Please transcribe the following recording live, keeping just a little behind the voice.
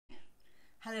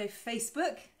Hello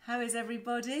Facebook, how is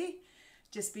everybody?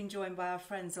 Just been joined by our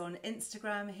friends on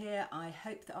Instagram here. I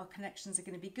hope that our connections are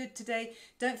going to be good today.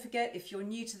 Don't forget, if you're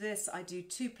new to this, I do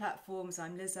two platforms.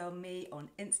 I'm Liz Earle Me on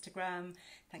Instagram.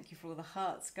 Thank you for all the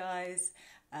hearts, guys.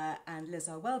 And Liz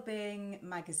Earle Wellbeing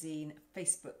magazine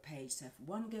Facebook page. So if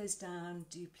one goes down,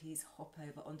 do please hop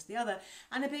over onto the other.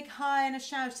 And a big hi and a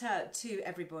shout out to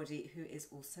everybody who is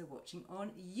also watching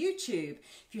on YouTube.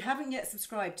 If you haven't yet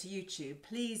subscribed to YouTube,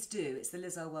 please do. It's the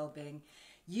Liz Earle Wellbeing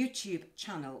YouTube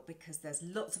channel, because there's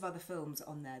lots of other films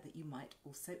on there that you might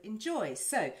also enjoy.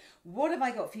 So what have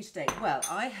I got for you today? Well,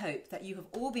 I hope that you have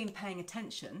all been paying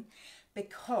attention,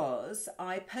 because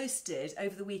I posted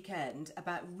over the weekend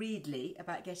about Readly,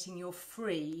 about getting your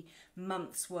free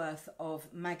month's worth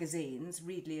of magazines.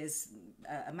 Readly is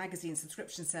a magazine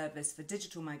subscription service for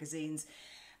digital magazines,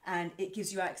 and it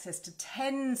gives you access to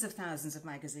tens of thousands of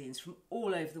magazines from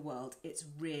all over the world. It's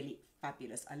really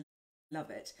fabulous. I love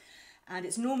it. And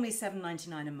it's normally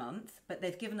 $7.99 a month, but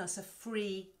they've given us a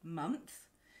free month.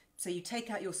 So you take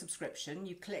out your subscription,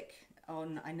 you click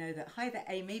on, I know that, hi there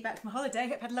Amy, back from holiday,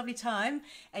 hope you had a lovely time.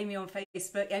 Amy on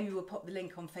Facebook, Amy will pop the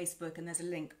link on Facebook, and there's a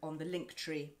link on the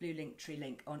Linktree, blue Linktree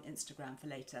link on Instagram for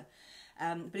later.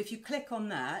 But if you click on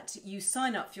that, you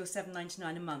sign up for your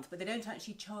 $7.99 a month, but they don't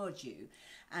actually charge you.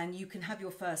 And you can have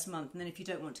your first month, and then if you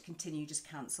don't want to continue, just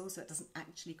cancel, so it doesn't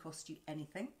actually cost you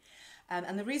anything.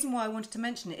 And the reason why I wanted to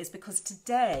mention it is because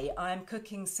today I'm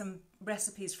cooking some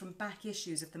recipes from back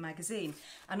issues of the magazine.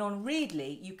 And on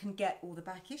Readly, you can get all the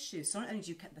back issues. So not only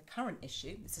do you get the current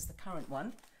issue, this is the current one,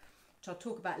 which I'll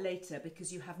talk about later,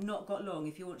 because you have not got long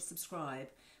if you want to subscribe.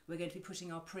 We're going to be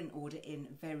putting our print order in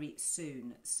very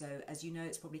soon. So as you know,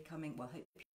 it's probably coming, well,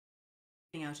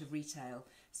 hopefully out of retail.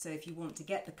 So if you want to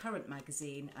get the current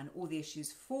magazine and all the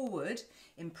issues forward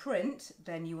in print,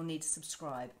 then you will need to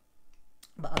subscribe.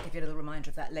 But I'll give you a little reminder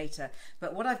of that later.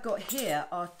 But what I've got here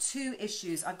are two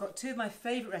issues. I've got two of my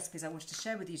favourite recipes I wanted to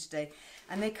share with you today,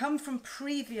 and they come from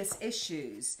previous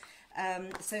issues.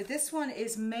 So this one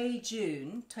is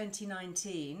May-June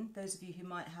 2019. Those of you who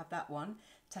might have that one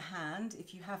to hand,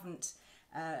 if you haven't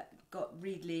got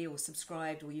Readly or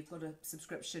subscribed, or you've got a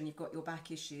subscription, you've got your back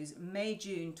issues.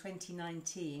 May-June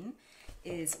 2019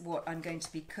 is what I'm going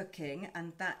to be cooking,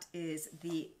 and that is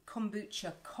the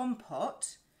kombucha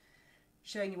compote,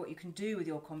 showing you what you can do with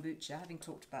your kombucha, having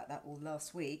talked about that all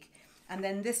last week. And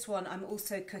then this one, I'm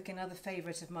also cooking another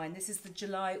favourite of mine. This is the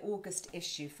July-August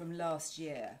issue from last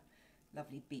year.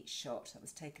 Lovely beach shot that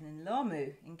was taken in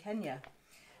Lamu in Kenya.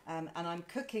 And I'm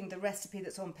cooking the recipe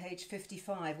that's on page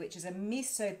 55, which is a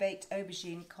miso-baked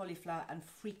aubergine, cauliflower and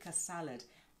freekeh salad.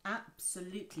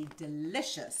 Absolutely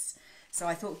delicious. So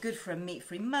I thought, good for a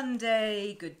meat-free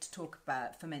Monday, good to talk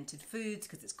about fermented foods,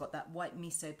 because it's got that white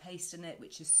miso paste in it,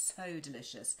 which is so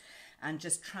delicious and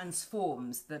just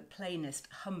transforms the plainest,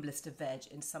 humblest of veg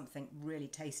into something really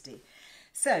tasty.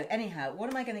 So anyhow, what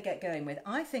am I going to get going with?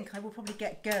 I think I will probably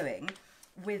get going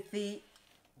with the...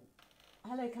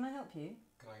 Hello, can I help you?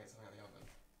 Can I get something out of the oven?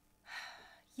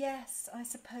 Yes, I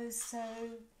suppose so.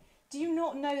 Do you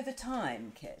not know the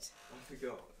time, Kit? I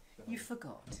forgot. You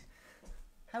forgot.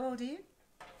 How old are you?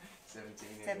 17.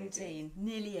 17,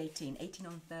 nearly 18. 18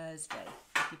 on Thursday.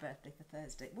 Happy birthday for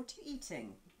Thursday. What are you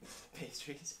eating?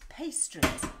 Pastries.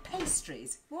 Pastries.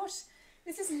 Pastries. What?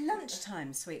 This is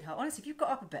lunchtime, sweetheart. Honestly, if you got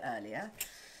up a bit earlier.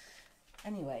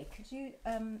 Anyway, could you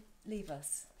leave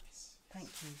us? Thank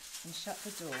you. And shut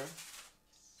the door.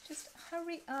 Just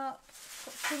hurry up.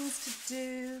 Got things to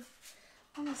do.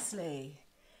 Honestly.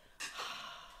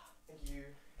 Thank you.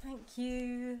 Thank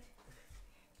you.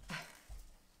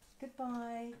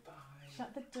 Goodbye. Goodbye.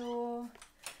 Shut the door.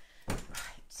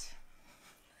 Right.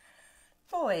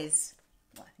 Boys.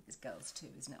 Well, I think it's girls too,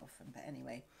 isn't it, often? But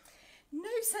anyway. No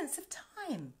sense of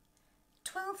time.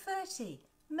 12:30.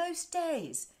 Most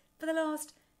days. For the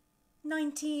last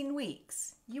 19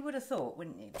 weeks. You would have thought,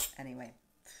 wouldn't you? Anyway.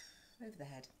 Over the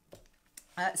head.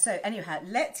 So anyhow,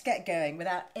 let's get going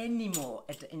without any more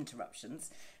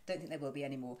interruptions. Don't think there will be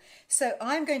any more. So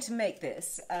I'm going to make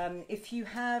this. If you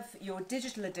have your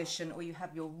digital edition or you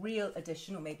have your real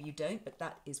edition, or maybe you don't, but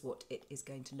that is what it is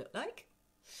going to look like.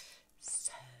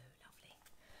 So lovely.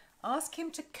 Ask him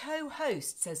to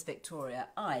co-host, says Victoria.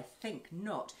 I think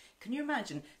not. Can you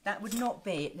imagine? That would not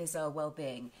be Liz Earle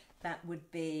Wellbeing. That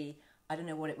would be, I don't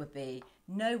know what it would be.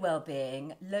 No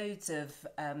well-being, loads of,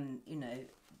 you know,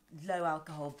 low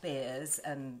alcohol beers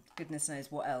and goodness knows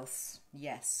what else.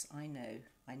 Yes, I know,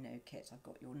 Kit, I've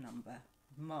got your number,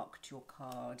 marked your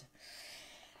card.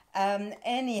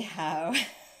 Anyhow,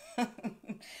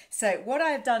 so what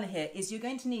I've done here is you're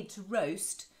going to need to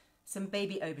roast some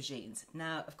baby aubergines.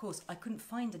 Now, of course, I couldn't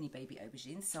find any baby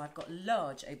aubergines, so I've got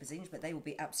large aubergines, but they will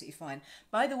be absolutely fine.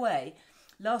 By the way,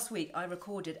 last week I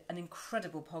recorded an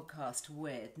incredible podcast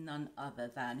with none other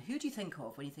than, who do you think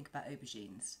of when you think about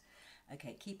aubergines?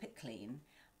 Okay, keep it clean.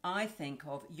 I think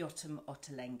of Yotam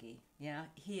Ottolenghi. Yeah,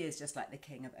 he is just like the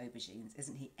king of aubergines,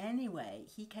 isn't he? Anyway,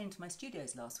 he came to my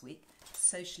studios last week,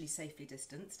 socially, safely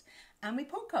distanced, and we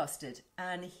podcasted.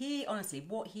 And he, honestly,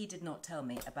 what he did not tell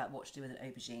me about what to do with an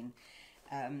aubergine.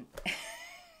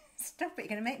 Stop it, you're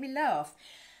going to make me laugh.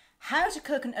 How to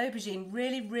cook an aubergine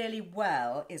really, really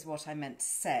well is what I meant to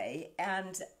say.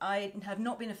 And I have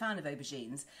not been a fan of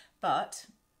aubergines, but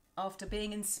after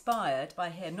being inspired by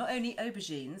him, not only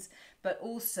aubergines, but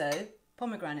also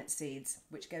pomegranate seeds,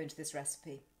 which go into this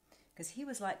recipe. Because he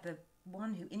was like the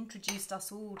one who introduced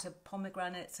us all to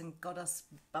pomegranates and got us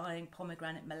buying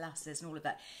pomegranate molasses and all of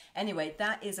that. Anyway,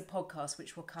 that is a podcast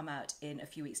which will come out in a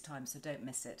few weeks' time, so don't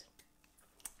miss it.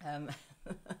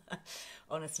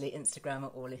 Honestly, Instagram are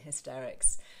all in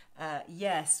hysterics.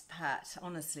 Yes, Pat,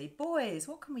 honestly. Boys,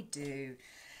 what can we do?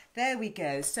 There we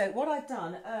go. So what I've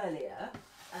done earlier,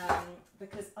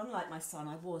 because unlike my son,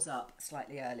 I was up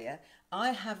slightly earlier,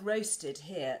 I have roasted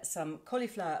here some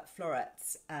cauliflower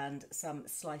florets and some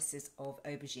slices of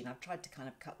aubergine. I've tried to kind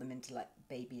of cut them into like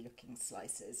baby-looking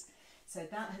slices. So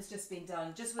that has just been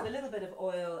done just with a little bit of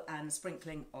oil and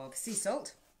sprinkling of sea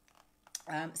salt.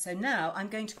 So now I'm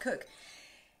going to cook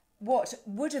what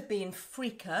would have been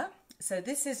freekeh. So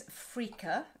this is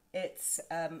freekeh. It's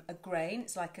a grain.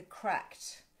 It's like a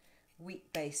cracked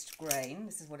wheat-based grain.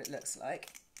 This is what it looks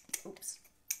like. Oops.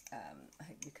 I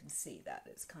hope you can see that.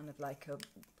 It's kind of like a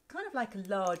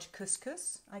large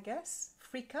couscous, I guess.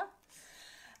 Freekeh.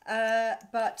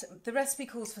 But the recipe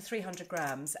calls for 300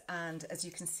 grams, and as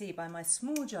you can see by my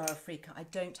small jar of freekeh, I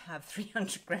don't have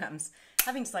 300 grams.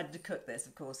 Having decided to cook this,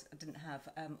 of course, I didn't have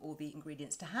all the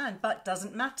ingredients to hand, but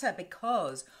doesn't matter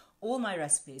because all my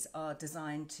recipes are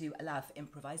designed to allow for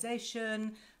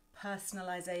improvisation,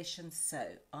 personalisation. So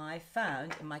I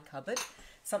found in my cupboard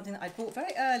something that I bought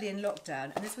very early in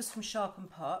lockdown, and this was from Sharp &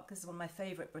 Park. This is one of my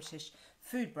favourite British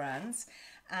food brands,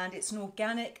 and it's an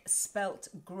organic spelt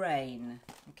grain.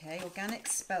 Okay, organic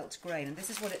spelt grain, and this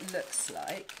is what it looks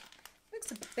like. It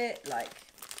looks a bit like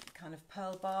kind of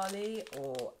pearl barley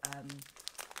or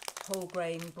whole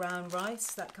grain brown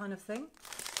rice, that kind of thing.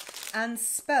 And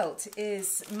spelt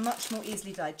is much more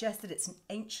easily digested. It's an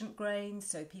ancient grain,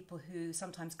 so people who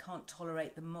sometimes can't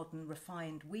tolerate the modern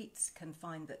refined wheats can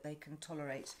find that they can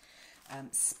tolerate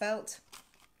spelt.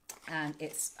 And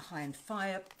it's high in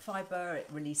fibre, it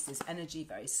releases energy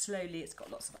very slowly, it's got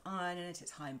lots of iron in it,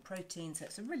 it's high in protein, so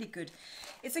it's a really good,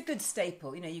 it's a good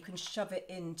staple. You know, you can shove it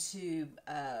into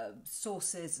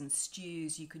sauces and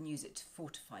stews, you can use it to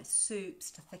fortify soups,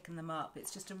 to thicken them up.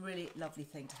 It's just a really lovely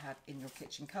thing to have in your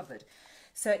kitchen cupboard.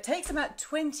 So it takes about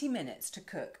 20 minutes to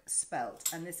cook spelt,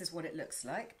 and this is what it looks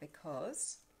like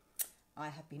because I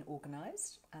have been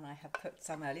organised and I have cooked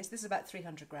some earlier. So this is about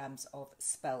 300 grams of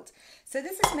spelt. So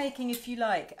this is making, if you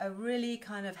like, a really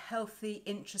kind of healthy,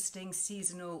 interesting,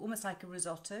 seasonal, almost like a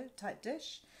risotto type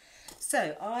dish.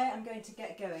 So I am going to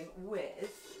get going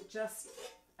with just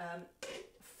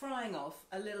frying off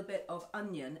a little bit of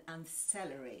onion and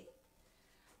celery.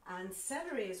 And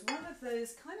celery is one of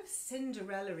those kind of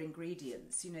Cinderella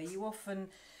ingredients. You know, you often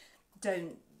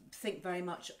don't think very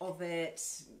much of it.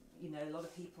 You know, a lot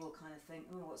of people kind of think,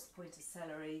 oh, what's the point of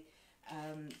celery?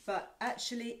 But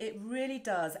actually, it really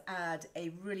does add a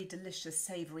really delicious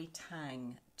savoury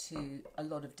tang to a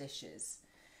lot of dishes.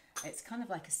 It's kind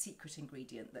of like a secret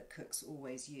ingredient that cooks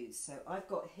always use. So I've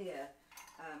got here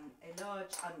a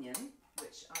large onion,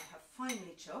 which I have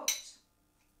finely chopped.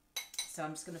 So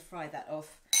I'm just going to fry that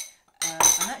off.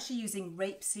 I'm actually using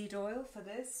rapeseed oil for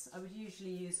this. I would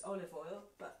usually use olive oil,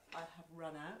 but I have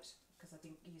run out because I've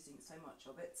been using so much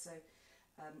of it. So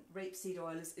rapeseed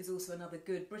oil is also another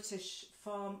good British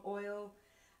farm oil,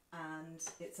 and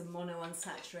it's a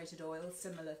monounsaturated oil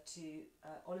similar to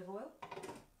olive oil.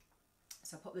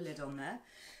 So I'll pop the lid on there.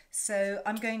 So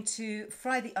I'm going to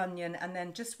fry the onion, and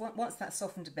then just once that's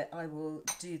softened a bit, I will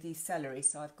do the celery.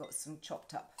 So I've got some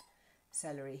chopped up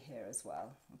celery here as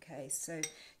well. Okay, so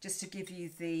just to give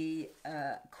you the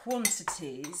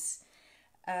quantities.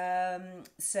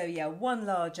 So yeah, 1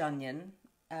 large onion,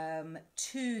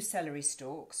 2 celery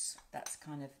stalks, that's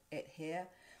kind of it here.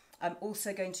 I'm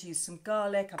also going to use some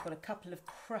garlic. I've got a couple of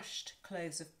crushed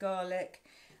cloves of garlic.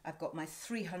 I've got my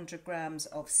 300 grams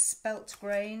of spelt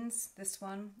grains, this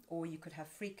one, or you could have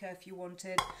freekeh if you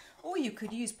wanted, or you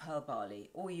could use pearl barley,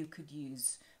 or you could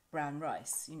use brown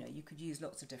rice. You know, you could use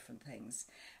lots of different things.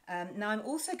 Now I'm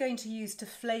also going to use, to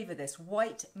flavour this,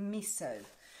 white miso.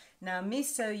 Now,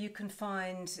 miso you can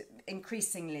find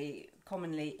increasingly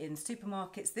commonly in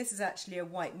supermarkets. This is actually a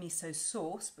white miso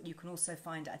sauce, but you can also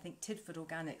find, I think Tidford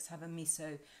Organics have a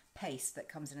miso paste that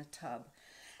comes in a tub.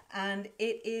 And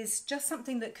it is just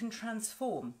something that can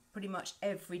transform pretty much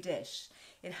every dish.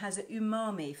 It has an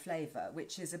umami flavour,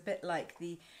 which is a bit like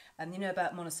the, you know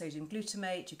about monosodium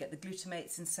glutamate, you get the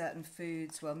glutamates in certain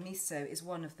foods. Well, miso is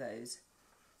one of those.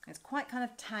 It's quite kind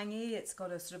of tangy, it's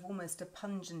got a sort of almost a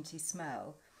pungenty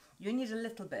smell. You only need a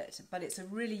little bit, but it's a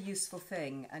really useful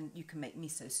thing, and you can make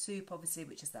miso soup, obviously,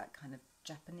 which is that kind of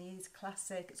Japanese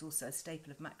classic. It's also a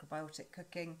staple of macrobiotic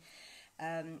cooking.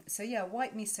 So yeah,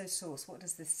 white miso sauce, what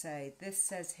does this say? This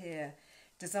says here,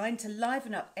 designed to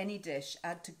liven up any dish,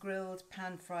 add to grilled,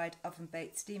 pan-fried,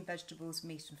 oven-baked, steamed vegetables,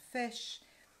 meat and fish.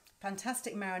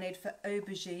 Fantastic marinade for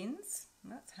aubergines.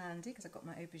 That's handy because I've got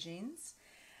my aubergines.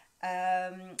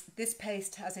 This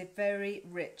paste has a very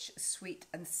rich, sweet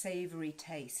and savoury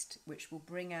taste, which will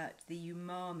bring out the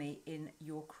umami in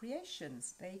your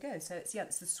creations. There you go. So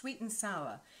it's the sweet and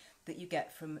sour that you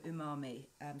get from umami.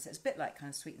 So it's a bit like kind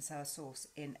of sweet and sour sauce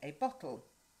in a bottle.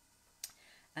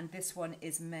 And this one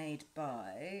is made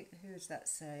by, who does that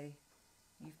say?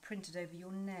 You've printed over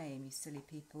your name, you silly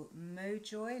people.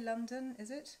 Mojoy London,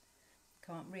 is it?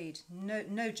 Can't read.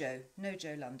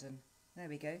 Nojo London. There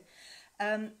we go.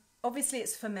 Obviously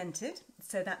it's fermented,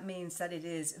 so that means that it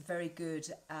is very good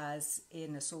as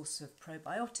in a source of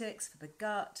probiotics for the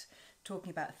gut.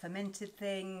 Talking about fermented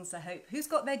things, I hope. Who's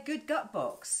got their good gut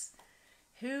box?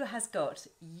 Who has got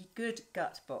good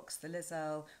gut box? The Liz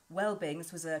Earle Wellbeing.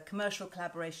 This was a commercial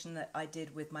collaboration that I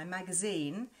did with my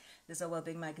magazine, Liz Earle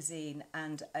Wellbeing magazine,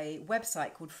 and a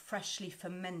website called Freshly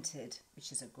Fermented,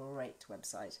 which is a great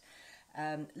website.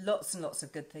 Lots and lots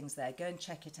of good things there. Go and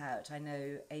check it out. I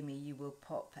know, Amy, you will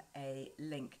pop a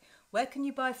link. Where can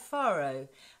you buy Faro?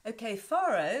 Okay,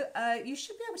 Faro, you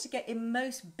should be able to get in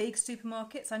most big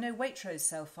supermarkets. I know Waitrose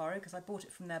sell Faro because I bought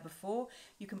it from there before.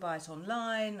 You can buy it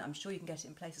online. I'm sure you can get it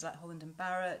in places like Holland and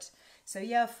Barrett. So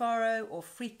yeah, Faro or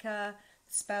Frika,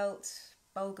 spelt,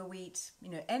 bulgur wheat, you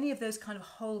know, any of those kind of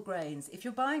whole grains. If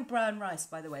you're buying brown rice,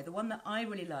 by the way, the one that I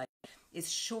really like is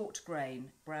short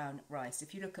grain brown rice.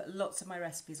 If you look at lots of my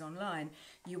recipes online,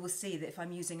 you will see that if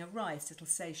I'm using a rice, it'll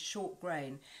say short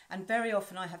grain. And very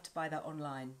often I have to buy that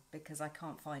online because I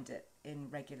can't find it in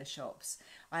regular shops.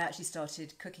 I actually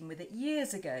started cooking with it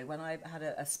years ago when I had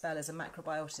a spell as a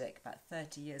macrobiotic, about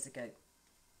 30 years ago,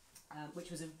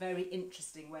 which was a very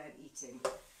interesting way of eating,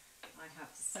 I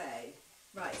have to say.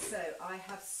 Right, so I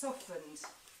have softened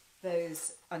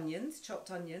those onions,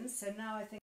 chopped onions, so now I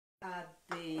think add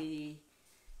the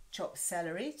chopped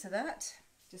celery to that,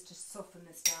 just to soften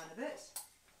this down a bit.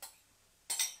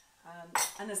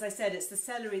 And as I said, it's the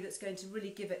celery that's going to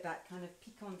really give it that kind of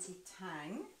piquanty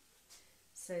tang.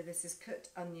 So this is cooked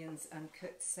onions and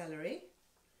cooked celery.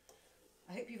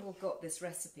 I hope you've all got this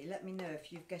recipe. Let me know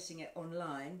if you're getting it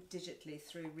online, digitally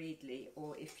through Readly,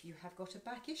 or if you have got a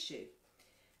back issue.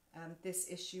 This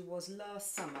issue was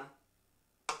last summer.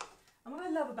 And what I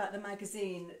love about the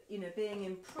magazine, you know, being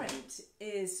in print,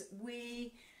 is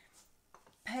we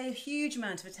pay a huge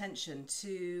amount of attention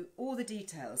to all the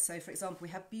details. So, for example, we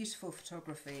have beautiful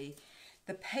photography.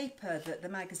 The paper that the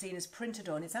magazine is printed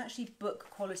on is actually book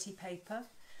quality paper.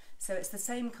 So it's the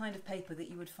same kind of paper that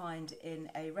you would find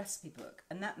in a recipe book.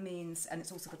 And that means, and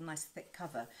it's also got a nice thick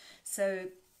cover. So,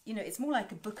 you know, it's more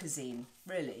like a bookazine,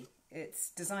 really. It's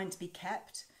designed to be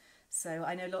kept. So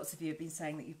I know lots of you have been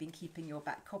saying that you've been keeping your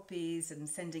back copies and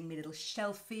sending me little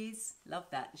shelfies. Love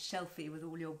that, shelfie with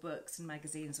all your books and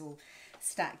magazines all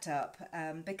stacked up,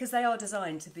 because they are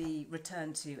designed to be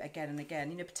returned to again and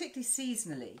again, you know, particularly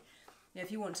seasonally. You know,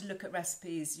 if you want to look at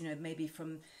recipes, you know, maybe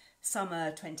from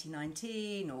summer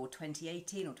 2019 or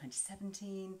 2018 or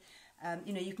 2017,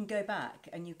 you know, you can go back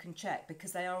and you can check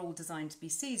because they are all designed to be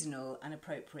seasonal and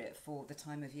appropriate for the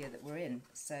time of year that we're in.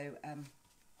 So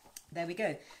there we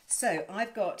go. So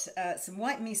I've got some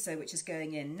white miso, which is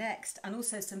going in next, and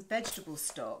also some vegetable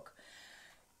stock.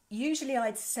 Usually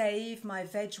I'd save my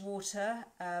veg water.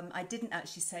 I didn't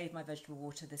actually save my vegetable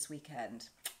water this weekend.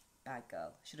 Bad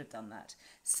girl, should have done that.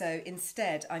 So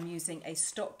instead I'm using a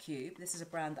stock cube. This is a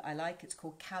brand that I like. It's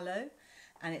called Callow,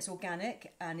 and it's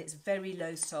organic and it's very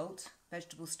low salt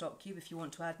vegetable stock cube. If you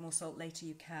want to add more salt later,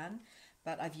 you can.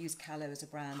 But I've used Callow as a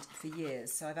brand for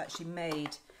years. So I've actually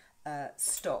made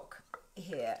stock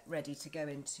here ready to go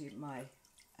into my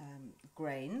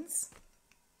grains.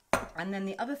 And then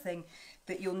the other thing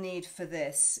that you'll need for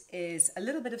this is a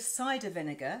little bit of cider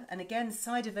vinegar. And again,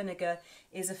 cider vinegar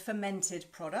is a fermented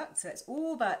product, so it's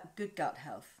all about good gut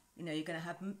health. You know, you're going to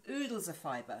have oodles of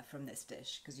fibre from this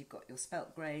dish because you've got your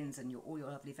spelt grains and all your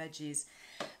lovely veggies.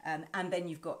 And then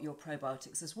you've got your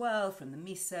probiotics as well from the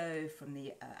miso, from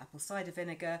the apple cider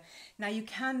vinegar. Now, you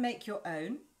can make your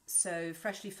own. So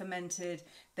freshly fermented,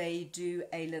 they do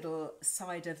a little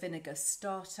cider vinegar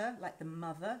starter like the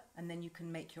mother, and then you can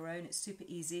make your own. It's super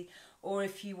easy. Or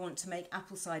if you want to make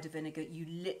apple cider vinegar, you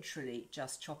literally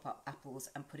just chop up apples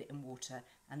and put it in water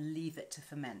and leave it to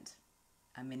ferment.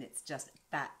 I mean, it's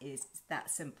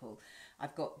that simple.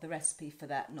 I've got the recipe for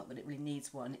that, not that it really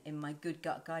needs one, in my Good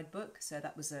Gut Guide book. So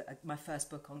that was my first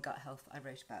book on gut health I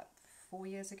wrote about 4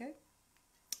 years ago.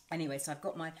 Anyway, so I've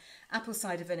got my apple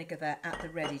cider vinegar there at the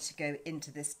ready to go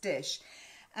into this dish.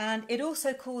 And it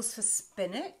also calls for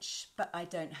spinach, but I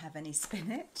don't have any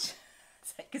spinach.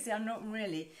 Because I'm not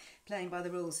really playing by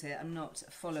the rules here. I'm not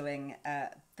following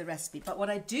the recipe. But what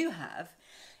I do have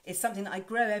is something that I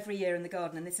grow every year in the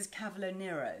garden, and this is Cavolo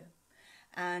Nero.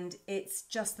 And it's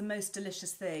just the most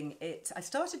delicious thing. I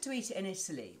started to eat it in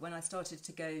Italy when I started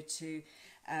to go to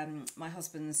my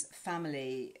husband's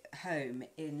family home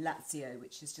in Lazio,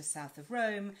 which is just south of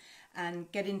Rome,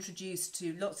 and get introduced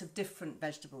to lots of different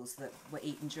vegetables that were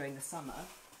eaten during the summer.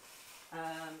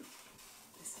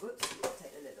 Whoops,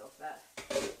 take the lid off that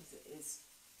because it is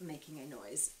making a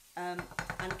noise. And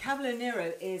Cavolo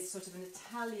Nero is sort of an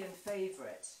Italian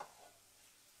favourite.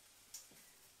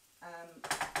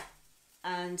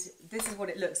 And this is what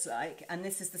it looks like, and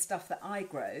this is the stuff that I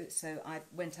grow. So I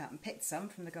went out and picked some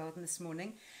from the garden this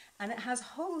morning, and it has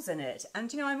holes in it.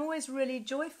 And you know, I'm always really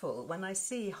joyful when I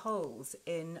see holes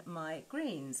in my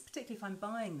greens, particularly if I'm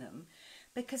buying them,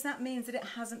 because that means that it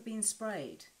hasn't been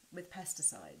sprayed with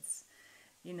pesticides.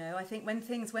 You know, I think when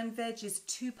veg is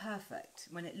too perfect,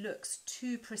 when it looks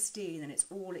too pristine and it's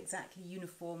all exactly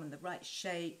uniform and the right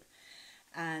shape,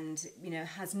 and you know,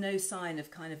 has no sign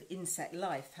of kind of insect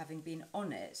life having been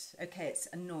on it. Okay, it's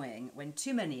annoying when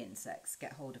too many insects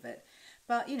get hold of it,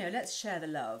 but you know, let's share the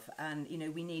love, and you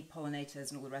know, we need pollinators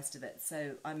and all the rest of it.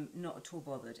 So I'm not at all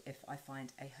bothered if I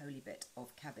find a holy bit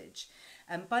of cabbage.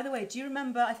 By the way, do you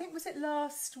remember, I think was it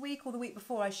last week or the week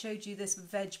before, I showed you this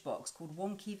veg box called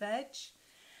Wonky Veg?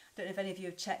 I don't know if any of you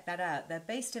have checked that out. They're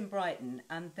based in Brighton,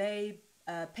 and they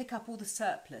pick up all the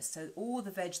surplus, so all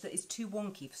the veg that is too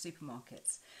wonky for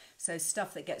supermarkets. So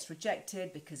stuff that gets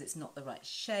rejected because it's not the right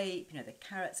shape, you know, the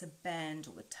carrots are bent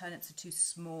or the turnips are too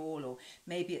small, or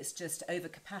maybe it's just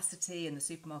overcapacity and the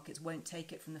supermarkets won't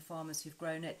take it from the farmers who've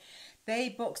grown it. They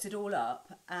box it all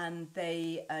up and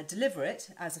they deliver it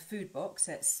as a food box,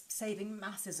 so it's saving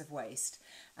masses of waste.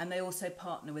 And they also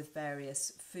partner with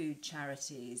various food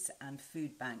charities and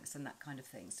food banks and that kind of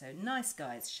thing. So nice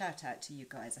guys, shout out to you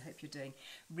guys. I hope you're doing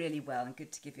really well, and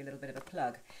good to give you a little bit of a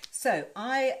plug. So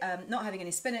I am not having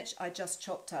any spinach. I just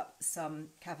chopped up some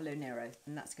Cavolo Nero,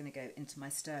 and that's going to go into my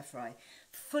stir fry.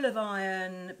 Full of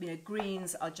iron, you know,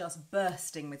 greens are just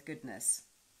bursting with goodness.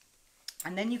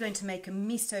 And then you're going to make a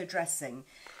miso dressing.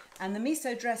 And the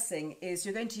miso dressing is,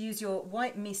 you're going to use your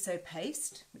white miso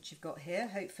paste, which you've got here,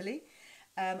 hopefully.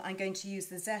 I'm going to use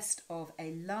the zest of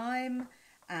a lime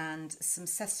and some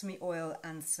sesame oil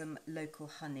and some local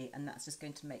honey, and that's just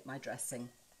going to make my dressing.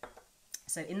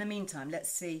 So in the meantime,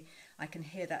 let's see, I can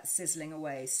hear that sizzling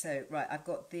away. So right, I've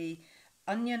got the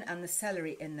onion and the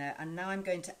celery in there, and now I'm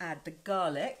going to add the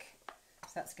garlic.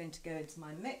 So that's going to go into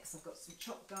my mix. I've got some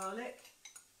chopped garlic,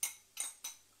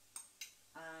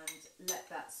 and let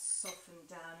that soften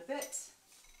down a bit.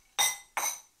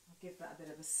 I'll give that a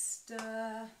bit of a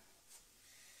stir.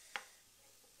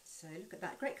 So look at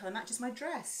that, great colour, matches my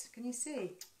dress. Can you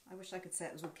see? I wish I could say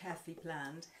it was all carefully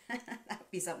planned.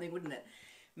 That'd be something, wouldn't it?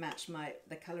 Match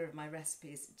the colour of my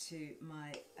recipes to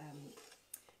my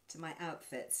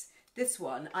outfits. This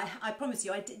one, I promise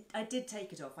you, I did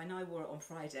take it off. I know I wore it on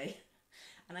Friday,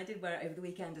 and I did wear it over the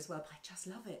weekend as well, but I just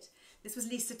love it. This was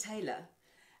Lisa Taylor,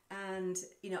 and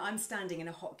you know, I'm standing in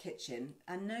a hot kitchen,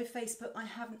 and no Facebook, I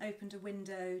haven't opened a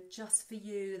window just for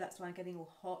you. That's why I'm getting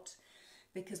all hot,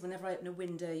 because whenever I open a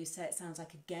window, you say it sounds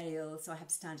like a gale, so I have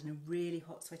to stand in a really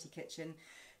hot, sweaty kitchen.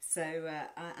 So,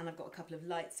 and I've got a couple of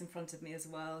lights in front of me as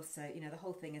well, so you know, the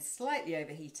whole thing is slightly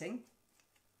overheating.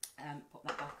 Pop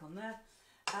that back on there.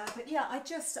 But yeah, I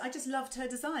just loved her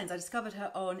designs. I discovered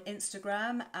her on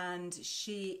Instagram, and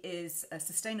she is a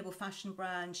sustainable fashion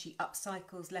brand. She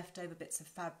upcycles leftover bits of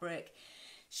fabric.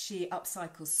 She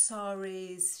upcycles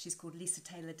saris. She's called Lisa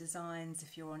Taylor Designs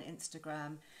if you're on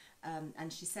Instagram.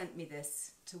 And she sent me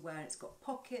this to wear. It's got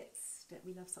pockets. Don't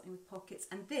we love something with pockets?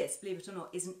 And this, believe it or not,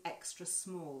 is an extra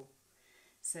small.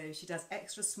 So she does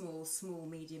extra small, small,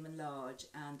 medium and large.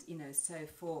 And, you know, so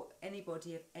for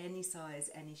anybody of any size,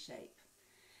 any shape.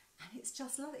 And it's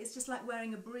just lovely. It's just like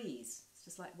wearing a breeze.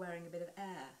 It's just like wearing a bit of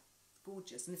air. It's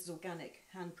gorgeous. And this is organic,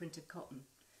 hand-printed cotton,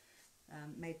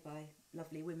 made by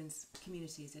lovely women's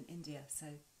communities in India. So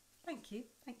thank you,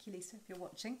 Lisa, if you're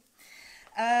watching.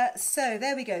 So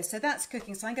there we go. So that's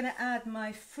cooking. So I'm going to add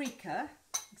my freekeh,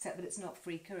 except that it's not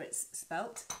freekeh, it's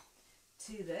spelt,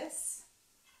 to this.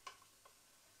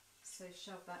 So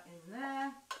shove that in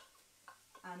there.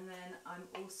 And then I'm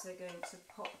also going to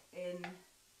pop in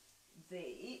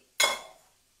the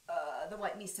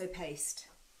white miso paste.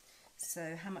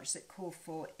 So how much does it call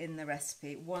for in the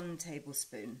recipe? 1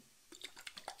 tablespoon.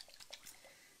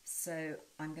 So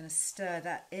I'm going to stir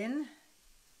that in.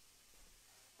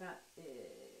 That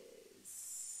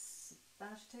is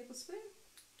about a tablespoon.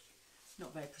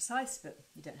 Not very precise, but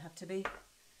you don't have to be.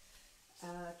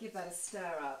 Give that a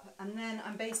stir up. And then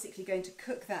I'm basically going to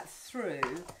cook that through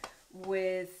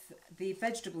with the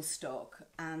vegetable stock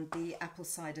and the apple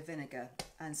cider vinegar.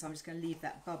 And so I'm just going to leave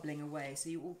that bubbling away. So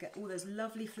you all get all those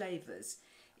lovely flavours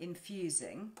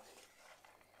infusing.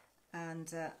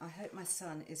 And I hope my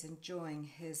son is enjoying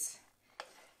his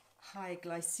high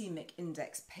glycemic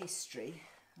index pastry.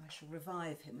 I shall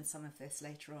revive him with some of this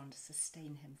later on to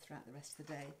sustain him throughout the rest of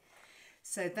the day.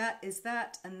 So that is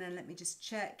that, and then let me just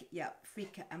check. Yeah,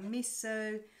 freekeh and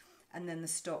miso, and then the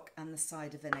stock and the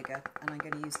cider vinegar. And I'm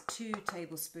going to use 2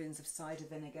 tablespoons of cider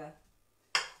vinegar.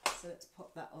 So let's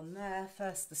pop that on there.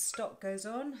 First the stock goes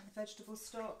on, the vegetable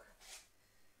stock.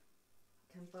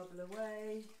 Can bubble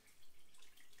away.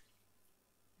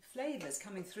 Flavours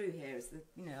coming through here is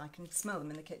I can smell them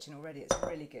in the kitchen already. It's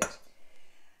really good.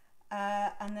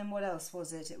 And then what else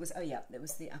was it? It was it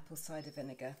was the apple cider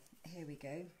vinegar. Here we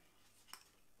go.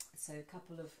 So a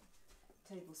couple of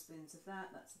tablespoons of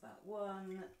that. That's about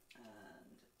 1, and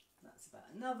that's about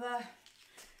another.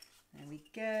 There we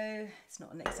go. It's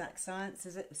not an exact science,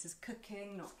 is it? This is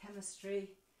cooking, not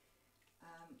chemistry.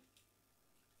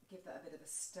 Give that a bit of a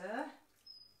stir.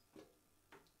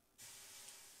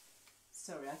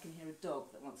 Sorry, I can hear a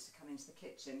dog that wants to come into the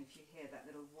kitchen. If you hear that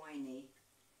little whiny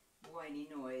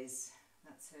noise,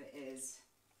 that's who it is.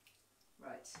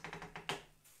 Right,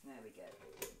 there we go.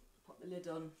 Pop the lid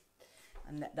on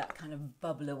and let that kind of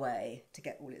bubble away to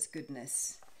get all its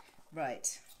goodness.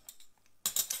 Right,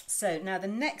 so now the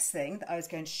next thing that I was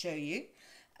going to show you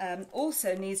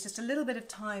also needs just a little bit of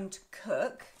time to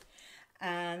cook.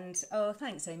 And, oh,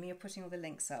 thanks, Amy, you're putting all the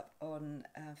links up on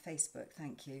Facebook,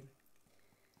 thank you.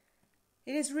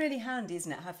 It is really handy,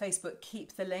 isn't it, how Facebook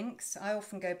keep the links? I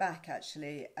often go back,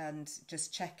 actually, and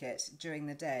just check it during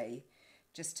the day,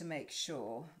 just to make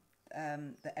sure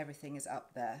that everything is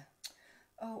up there.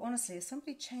 Oh, honestly, has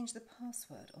somebody changed the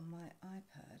password on my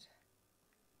iPad?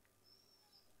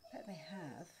 I bet they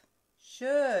have.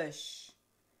 Shush!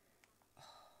 Oh,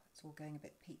 it's all going a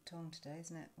bit Pete Tong today,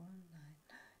 isn't it?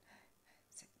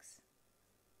 1996.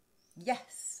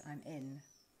 Yes, I'm in.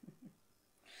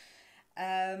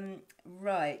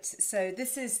 Right, so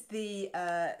this is the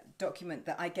document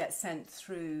that I get sent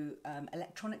through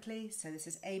electronically. So this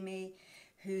is Amy,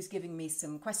 who's giving me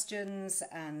some questions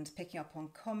and picking up on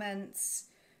comments.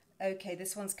 Okay,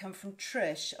 this one's come from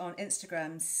Trish on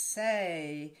Instagram.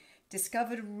 Say,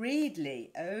 discovered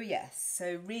Readly. Oh yes,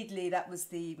 so Readly, that was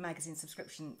the magazine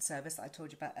subscription service that I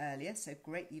told you about earlier. So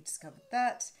great you've discovered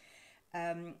that.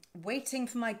 Waiting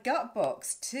for my gut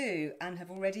box too, and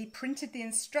have already printed the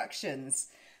instructions.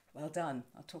 Well done.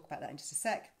 I'll talk about that in just a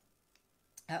sec.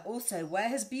 Also, where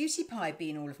has Beauty Pie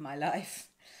been all of my life?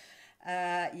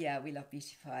 Yeah, we love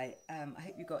Beauty Pie. I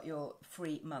hope you got your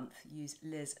free month. Use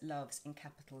Liz Loves in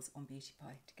capitals on Beauty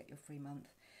Pie to get your free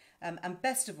month. And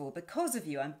best of all, because of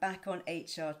you, I'm back on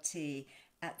HRT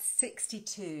at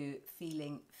 62,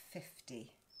 feeling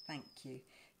 50. Thank you.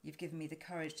 You've given me the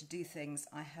courage to do things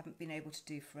I haven't been able to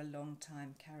do for a long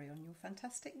time. Carry on your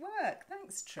fantastic work.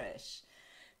 Thanks, Trish.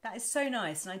 That is so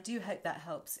nice, and I do hope that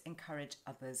helps encourage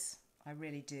others. I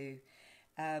really do.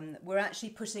 We're actually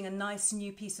putting a nice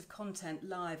new piece of content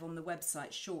live on the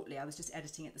website shortly. I was just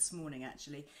editing it this morning,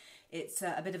 actually. It's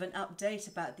a bit of an update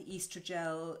about the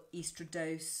estrogel,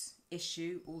 estradose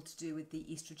issue, all to do with the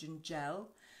estrogen gel.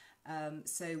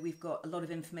 So we've got a lot of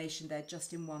information there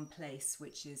just in one place,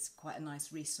 which is quite a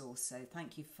nice resource. So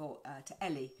thank you to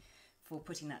Ellie for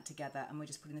putting that together, and we're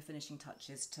just putting the finishing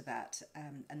touches to that,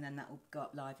 and then that will go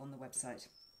up live on the website.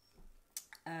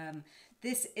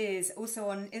 This is also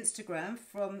on Instagram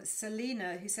from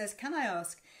Selena, who says, can I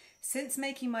ask, since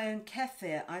making my own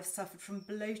kefir, I've suffered from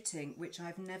bloating, which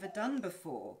I've never done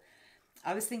before.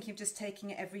 I was thinking of just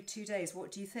taking it every 2 days.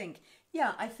 What do you think?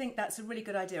 Yeah, I think that's a really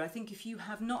good idea. I think if you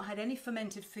have not had any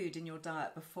fermented food in your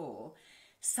diet before,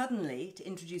 suddenly, to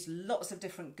introduce lots of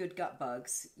different good gut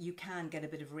bugs, you can get a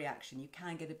bit of reaction. You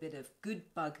can get a bit of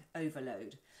good bug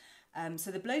overload.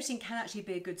 So the bloating can actually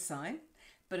be a good sign,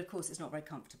 but of course it's not very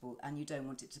comfortable and you don't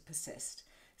want it to persist.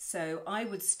 So I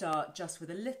would start just with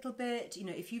a little bit. You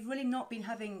know, if you've really not been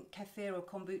having kefir or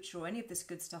kombucha or any of this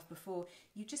good stuff before,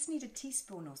 you just need a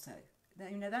teaspoon or so.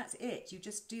 You know, that's it. You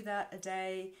just do that a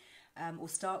day, or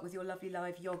start with your lovely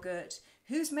live yogurt.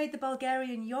 Who's made the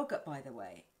Bulgarian yogurt, by the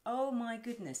way? Oh my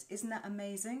goodness, isn't that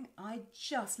amazing? I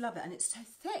just love it, and it's so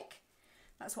thick.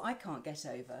 That's what I can't get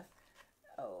over.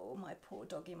 Oh, my poor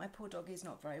doggy. My poor doggy's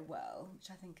not very well, which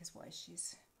I think is why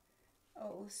she's...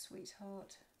 Oh,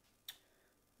 sweetheart.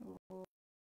 Oh.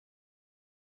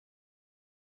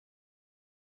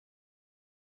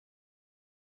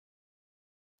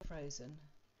 Frozen.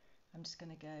 I'm just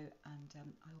going to go and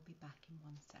I will be back in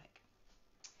one sec.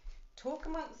 Talk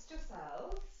amongst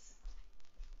yourselves,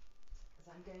 because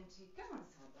I'm going to... Come on,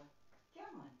 Sandra.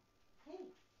 Come on.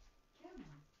 Hey, come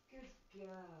on. Good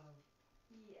girl.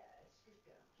 Yes, good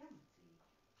girl. Come on, sweetie.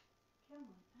 Come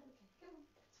on. Okay, come on.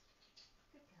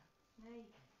 Good girl. There you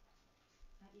go.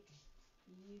 Out you go.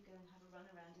 You go and have a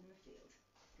run around in the field.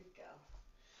 Good girl.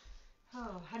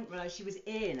 Oh, I hadn't realised she was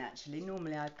in, actually.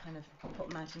 Normally I'd kind of put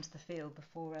them out into the field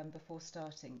before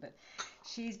starting, but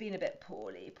she's been a bit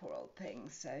poorly, poor old thing,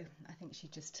 so I think she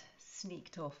just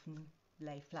sneaked off and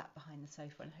lay flat behind the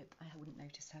sofa and hoped I wouldn't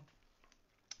notice her.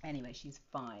 Anyway, she's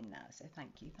fine now, so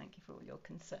thank you for all your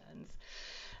concerns.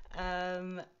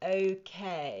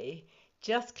 Okay,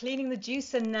 just cleaning the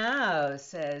juicer now,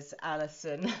 says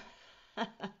Alison.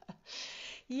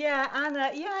 Yeah,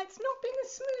 Anna, yeah, it's not been the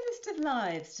smoothest of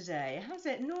lives today, has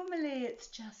it? Normally it's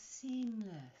just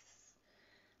seamless.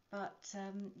 But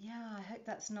yeah, I hope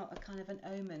that's not a kind of an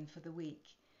omen for the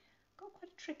week. Got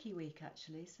quite a tricky week,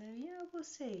 actually, so yeah, we'll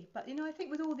see. But, you know, I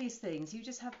think with all these things, you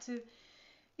just have to,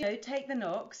 you know, take the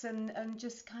knocks and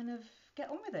just kind of get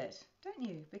on with it, don't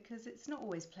you? Because it's not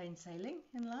always plain sailing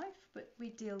in life, but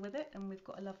we deal with it, and we've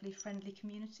got a lovely, friendly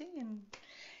community, and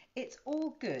it's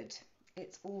all good.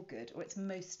 It's all good, or it's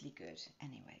mostly good.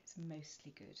 Anyway, it's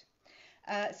mostly good.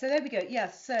 So there we go. Yeah,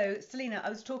 so Selena, I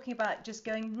was talking about just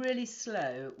going really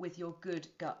slow with your good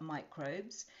gut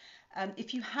microbes.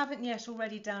 If you haven't yet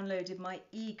already downloaded my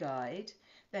e-guide,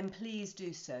 then please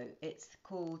do so. It's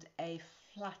called A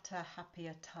Flatter,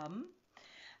 Happier Tum,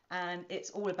 and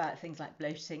it's all about things like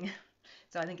bloating.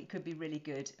 So I think it could be really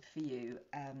good for you.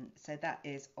 So that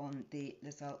is on the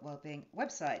Liz Earle Wellbeing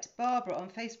website. Barbara on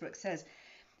Facebook says,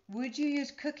 would you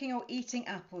use cooking or eating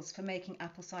apples for making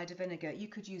apple cider vinegar? You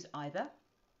could use either.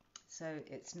 So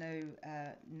it's not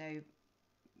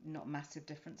massive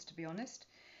difference, to be honest.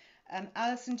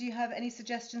 Alison, do you have any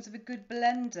suggestions of a good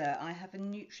blender? I have a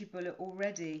NutriBullet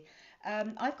already.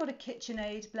 I've got a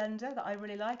KitchenAid blender that I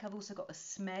really like. I've also got a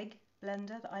Smeg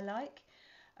blender that I like.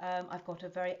 I've got a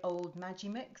very old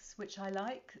Magimix, which I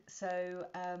like. So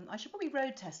I should probably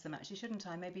road test them, actually, shouldn't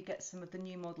I? Maybe get some of the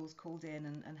new models called in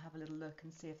and have a little look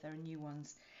and see if there are new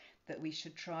ones that we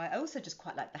should try. I also just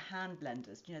quite like the hand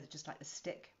blenders, you know, just like the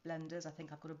stick blenders. I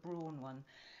think I've got a Braun one.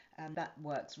 That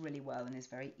works really well and is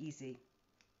very easy.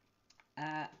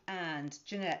 And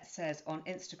Jeanette says on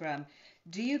Instagram,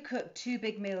 do you cook 2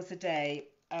 big meals a day?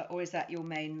 Or is that your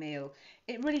main meal?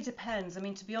 It really depends. I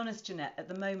mean, to be honest, Jeanette, at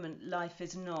the moment, life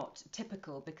is not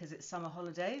typical because it's summer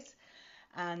holidays.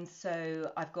 And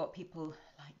so I've got people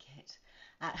like it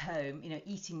at home, you know,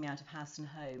 eating me out of house and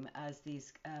home, as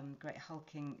these great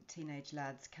hulking teenage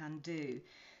lads can do.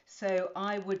 So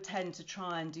I would tend to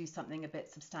try and do something a bit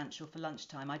substantial for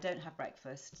lunchtime. I don't have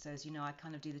breakfast, so as you know, I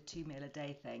kind of do the 2 meal a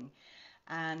day thing.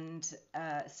 And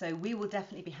so we will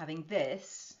definitely be having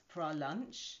this for our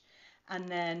lunch. And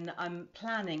then I'm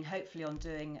planning, hopefully, on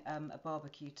doing a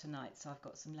barbecue tonight. So I've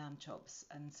got some lamb chops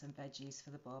and some veggies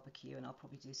for the barbecue, and I'll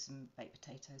probably do some baked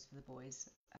potatoes for the boys.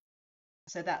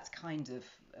 So that's kind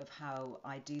of how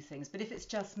I do things. But if it's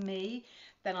just me,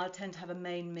 then I'll tend to have a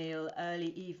main meal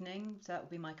early evening. So that will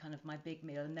be my kind of my big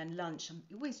meal. And then lunch, I'm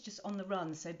always just on the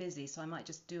run, so busy. So I might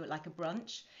just do it like a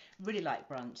brunch. Really like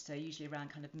brunch. So usually around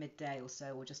kind of midday or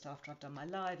so, or just after I've done my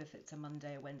live, if it's a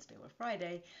Monday, a Wednesday or a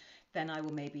Friday. Then I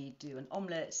will maybe do an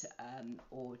omelette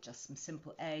or just some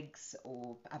simple eggs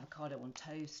or avocado on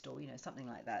toast, or, you know, something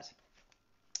like that.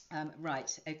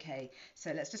 Right, okay,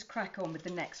 so let's just crack on with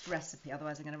the next recipe,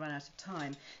 otherwise I'm going to run out of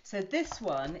time. So this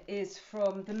one is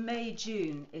from the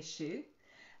May-June issue,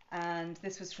 and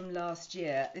this was from last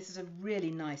year. This is a really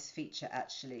nice feature,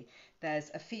 actually.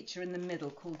 There's a feature in the middle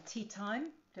called Tea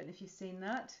Time. Don't know if you've seen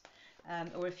that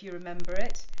or if you remember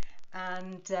it.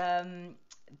 And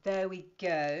there we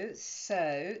go.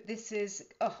 So this is,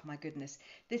 oh my goodness,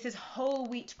 this is whole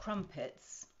wheat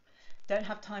crumpets. Don't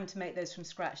have time to make those from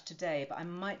scratch today, but I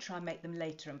might try and make them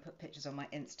later and put pictures on my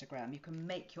Instagram. You can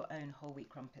make your own whole wheat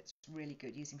crumpets, really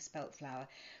good, using spelt flour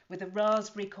with a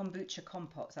raspberry kombucha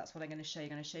compote. That's what I'm going to show you.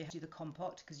 I'm going to show you how to do the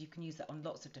compote because you can use that on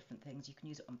lots of different things. You can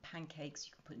use it on pancakes,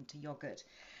 you can put it into yogurt.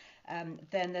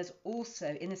 Then there's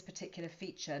also, in this particular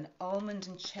feature, an almond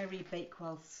and cherry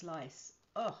bakewell slice.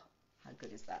 Oh, how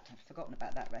good is that? I've forgotten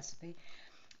about that recipe.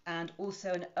 And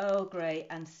also an Earl Grey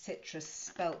and citrus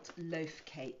spelt loaf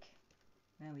cake.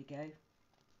 There we go.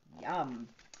 Yum.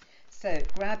 So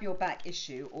grab your back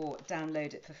issue or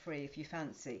download it for free if you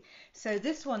fancy. So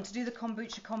this one, to do the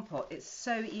kombucha compote, it's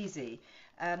so easy.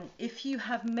 If you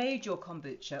have made your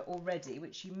kombucha already,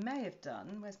 which you may have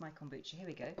done, where's my kombucha? Here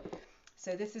we go.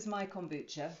 So this is my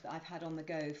kombucha that I've had on the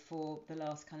go for the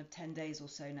last kind of 10 days or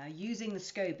so now, using the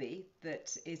SCOBY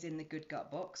that is in the Good Gut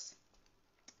box.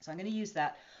 So I'm going to use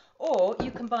that. Or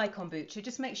you can buy kombucha,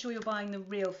 just make sure you're buying the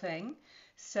real thing.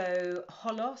 So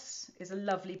Holos is a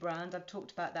lovely brand. I've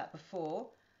talked about that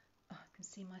before. Oh, I can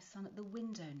see my son at the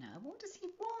window now. What does he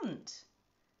want?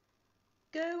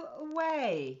 Go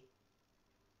away.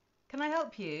 Can I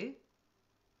help you?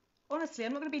 Honestly,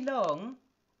 I'm not going to be long.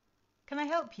 Can I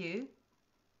help you?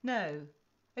 No.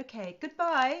 Okay,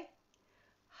 goodbye.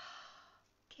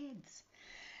 Kids.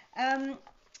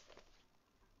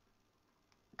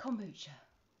 Kombucha.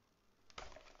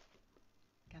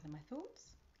 Gather my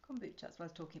thoughts. Kombucha, that's what I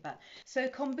was talking about. So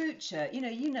kombucha,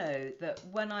 you know that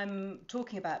when I'm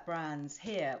talking about brands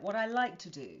here, what I like to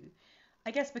do,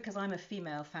 I guess because I'm a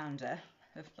female founder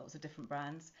of lots of different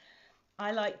brands,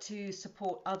 I like to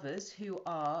support others who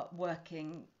are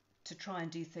working to try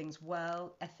and do things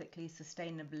well, ethically,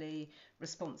 sustainably,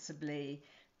 responsibly,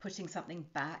 putting something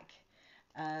back.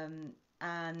 And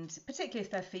particularly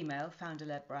if they're female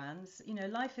founder-led brands,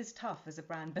 life is tough as a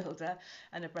brand builder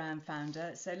and a brand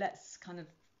founder. So let's kind of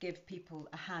give people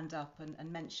a hand up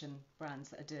and mention brands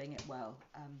that are doing it well.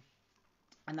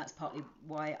 And that's partly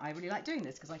why I really like doing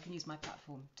this, because I can use my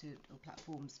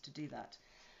platforms to do that.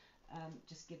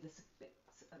 Just give this a bit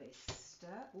of a stir.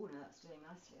 Oh no, that's doing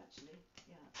nicely actually.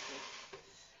 Yeah,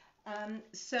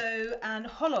 that's good. And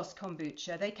Holos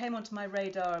kombucha, they came onto my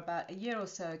radar about a year or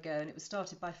so ago, and it was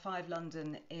started by five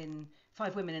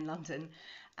women in London,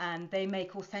 and they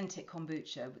make authentic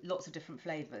kombucha with lots of different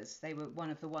flavours. They were one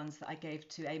of the ones that I gave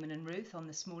to Eamon and Ruth on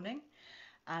this morning,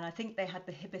 and I think they had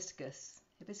the hibiscus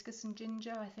and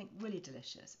ginger. I think really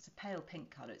delicious. It's a pale pink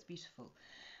colour. It's beautiful.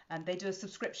 And they do a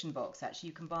subscription box. Actually,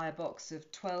 you can buy a box of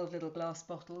 12 little glass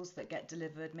bottles that get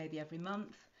delivered maybe every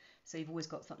month. So you've always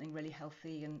got something really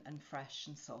healthy and fresh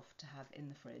and soft to have in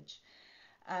the fridge.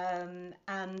 And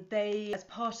they, as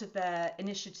part of their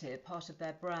initiative, part of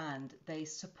their brand, they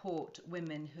support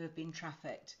women who have been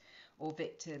trafficked or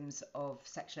victims of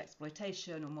sexual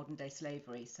exploitation or modern day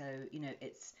slavery. So,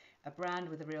 it's a brand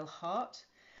with a real heart.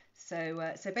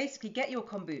 So basically get your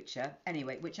kombucha,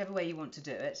 anyway, whichever way you want to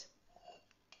do it.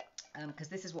 Because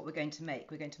this is what we're going to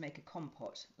make. We're going to make a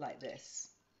compote like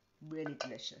this. Really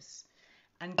delicious.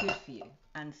 And good for you,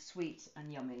 and sweet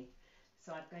and yummy.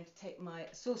 So I'm going to take my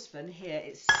saucepan here.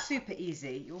 It's super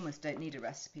easy. You almost don't need a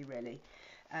recipe really.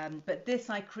 But this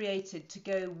I created to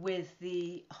go with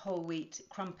the whole wheat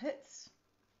crumpets.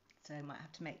 So I might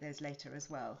have to make those later as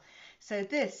well. So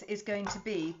this is going to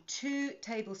be 2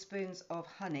 tablespoons of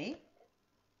honey.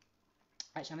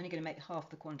 Actually, I'm only going to make half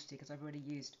the quantity because I've already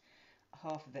used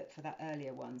half of it for that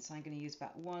earlier one. So I'm going to use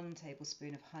about 1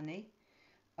 tablespoon of honey.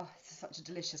 Oh, this is such a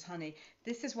delicious honey.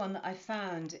 This is one that I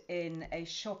found in a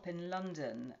shop in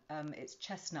London. It's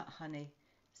chestnut honey,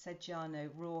 Seggiano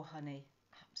raw honey.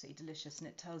 Absolutely delicious, and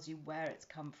it tells you where it's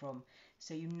come from.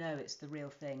 So you know it's the real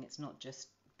thing. It's not just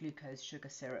glucose sugar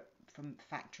syrup from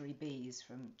factory bees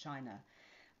from China.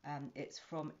 It's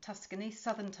from Tuscany,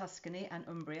 southern Tuscany and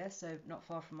Umbria, so not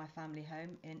far from my family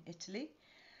home in Italy.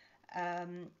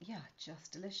 Yeah,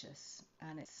 just delicious.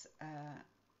 And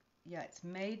it's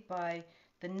made by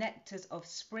the nectars of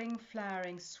spring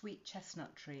flowering sweet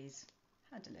chestnut trees.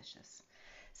 How delicious.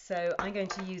 So I'm going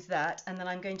to use that, and then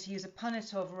I'm going to use a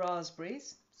punnet of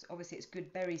raspberries. So obviously it's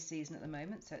good berry season at the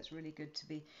moment, so it's really good to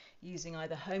be using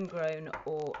either homegrown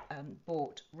or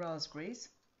bought raspberries.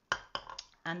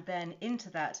 And then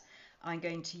into that I'm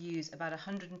going to use about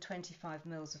 125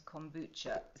 mils of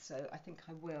kombucha. So I think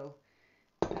I will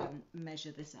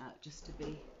measure this out just to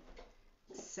be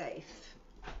safe.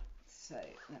 So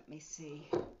let me see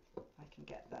if I can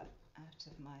get that out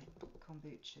of my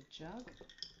kombucha jug.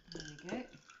 There we go.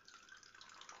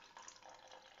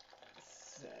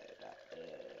 So that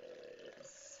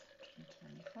is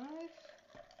 125.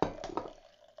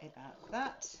 about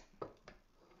that.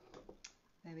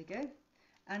 There we go.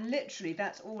 And literally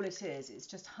that's all it is. It's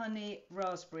just honey,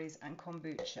 raspberries and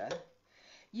kombucha.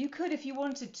 You could, if you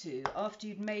wanted to, after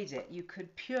you'd made it, you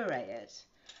could puree it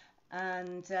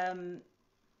and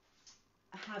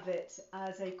have it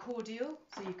as a cordial.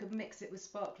 So you could mix it with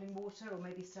sparkling water or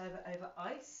maybe serve it over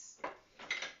ice.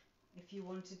 If you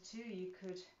wanted to, you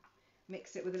could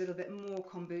mix it with a little bit more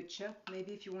kombucha,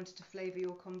 maybe if you wanted to flavour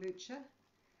your kombucha.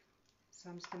 So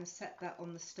I'm just going to set that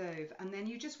on the stove, and then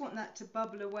you just want that to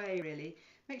bubble away really.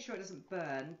 Make sure it doesn't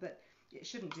burn, but it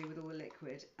shouldn't do with all the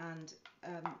liquid. And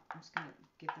I'm just going to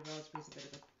give the raspberries a bit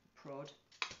of a prod,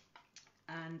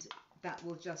 and that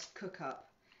will just cook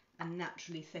up and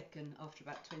naturally thicken after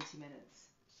about 20 minutes.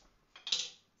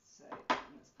 So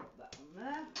let's pop that on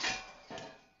there.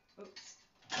 Oops.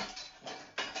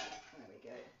 There we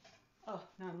go. Oh,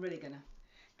 now I'm really going to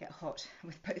get hot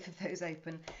with both of those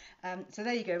open. So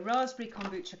there you go, raspberry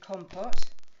kombucha compote.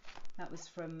 That was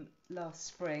from last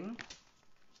spring.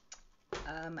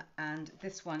 And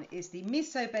this one is the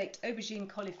miso baked aubergine,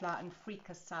 cauliflower and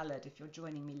freekeh salad. If you're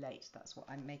joining me late, that's what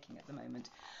I'm making at the moment.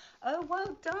 Oh,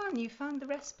 well done, you found the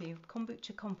recipe of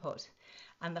kombucha compote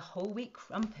and the whole wheat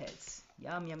crumpets.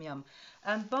 Yum, yum, yum.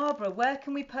 Barbara, where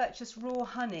can we purchase raw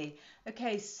honey?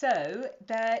 Okay, so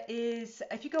there is,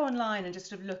 if you go online and just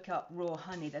sort of look up raw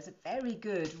honey, there's a very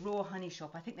good raw honey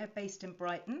shop. I think they're based in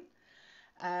Brighton,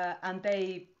 and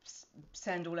they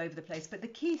send all over the place. But the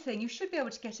key thing, you should be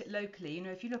able to get it locally. You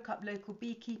know, if you look up local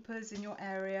beekeepers in your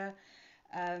area,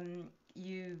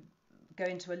 you go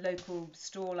into a local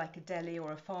store like a deli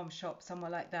or a farm shop,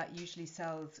 somewhere like that, usually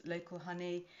sells local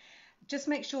honey. Just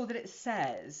make sure that it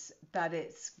says that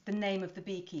it's the name of the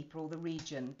beekeeper or the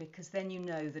region, because then you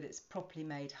know that it's properly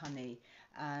made honey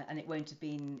and it won't have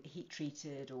been heat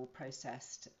treated or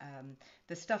processed.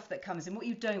 The stuff that comes in, what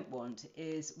you don't want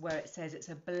is where it says it's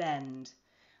a blend,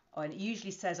 and it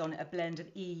usually says on it a blend of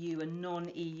EU and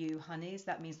non-EU honeys.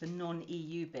 That means the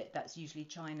non-EU bit, that's usually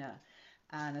China.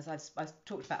 And as I've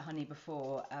talked about honey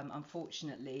before,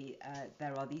 unfortunately,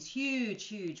 there are these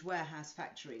huge warehouse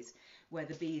factories where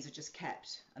the bees are just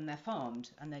kept and they're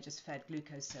farmed and they're just fed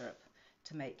glucose syrup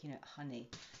to make, you know, honey.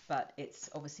 But it's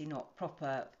obviously not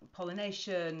proper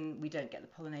pollination. We don't get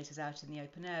the pollinators out in the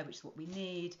open air, which is what we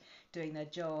need, doing their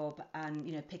job and,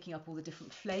 you know, picking up all the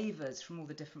different flavours from all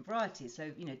the different varieties. So,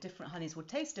 you know, different honeys will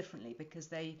taste differently because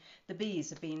the bees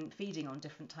have been feeding on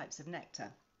different types of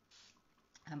nectar.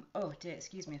 Oh dear,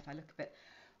 excuse me if I look a bit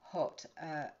hot.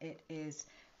 It is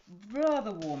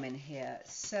rather warm in here,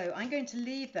 so I'm going to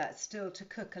leave that still to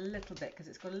cook a little bit because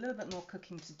it's got a little bit more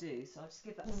cooking to do. So I'll just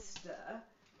give that a stir.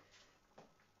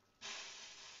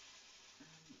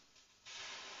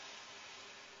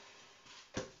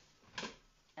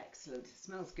 Excellent,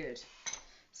 smells good.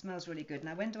 Smells really good.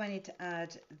 Now when do I need to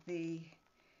add the...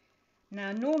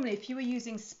 Now, normally, if you were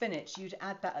using spinach, you'd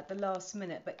add that at the last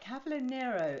minute, but Cavolo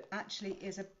Nero actually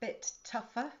is a bit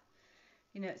tougher.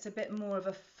 You know, it's a bit more of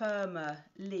a firmer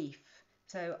leaf.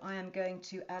 So I am going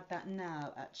to add that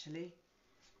now, actually,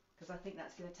 because I think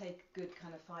that's going to take a good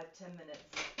kind of 5-10 minutes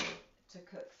to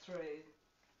cook through.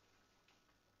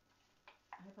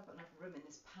 I hope I've got enough room in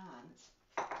this pan.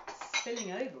 It's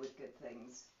spilling over with good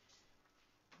things.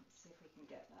 Let's see if we can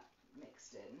get that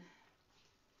mixed in.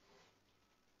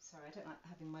 Sorry, I don't like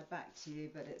having my back to you,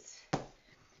 but it's a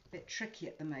bit tricky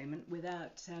at the moment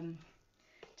without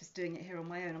just doing it here on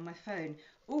my own on my phone.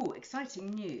 Oh,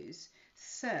 exciting news.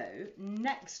 So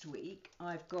next week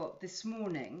I've got This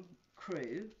Morning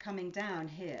crew coming down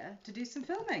here to do some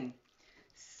filming.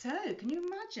 So can you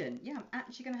imagine? Yeah, I'm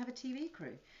actually going to have a TV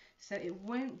crew. So it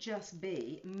won't just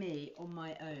be me on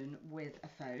my own with a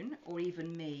phone, or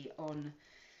even me on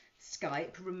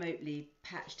Skype remotely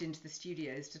patched into the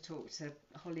studios to talk to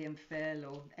Holly and Phil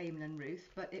or Eamon and Ruth,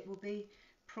 but it will be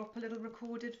proper little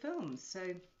recorded films.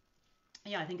 So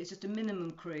yeah, I think it's just a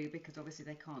minimum crew because obviously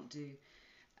they can't do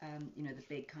you know, the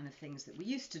big kind of things that we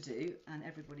used to do, and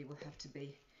everybody will have to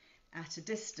be at a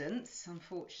distance,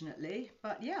 unfortunately.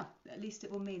 But yeah, at least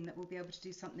it will mean that we'll be able to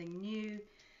do something new,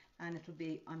 and it'll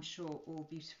be, I'm sure, all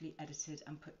beautifully edited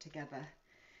and put together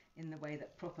in the way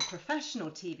that proper professional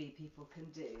TV people can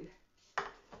do.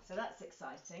 So that's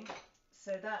exciting.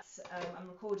 So that's, I'm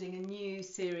recording a new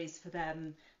series for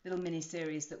them, little mini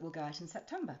series that will go out in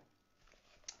September.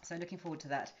 So looking forward to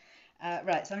that.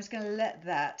 Right, so I'm just going to let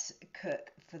that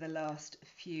cook for the last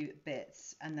few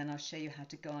bits, and then I'll show you how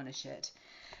to garnish it.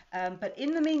 But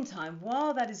in the meantime,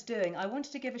 while that is doing, I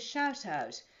wanted to give a shout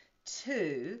out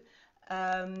to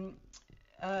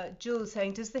Jules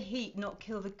saying, does the heat not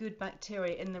kill the good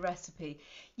bacteria in the recipe?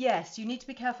 Yes, you need to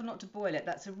be careful not to boil it.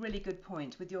 That's a really good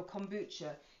point. With your kombucha,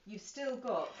 you've still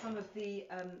got some of the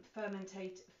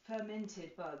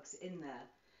fermented bugs in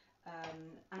there.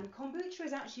 And kombucha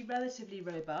is actually relatively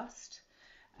robust,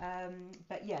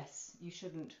 but yes, you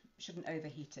shouldn't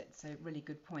overheat it. So really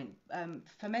good point.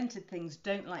 Fermented things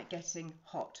don't like getting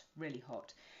hot, really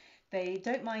hot. They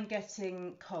don't mind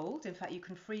getting cold. In fact, you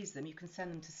can freeze them. You can send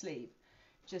them to sleep.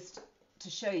 Just to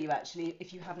show you, actually,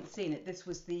 if you haven't seen it, this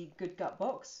was the Good Gut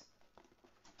box,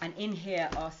 and in here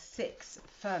are 6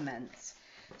 ferments.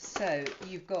 So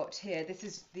you've got here, this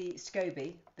is the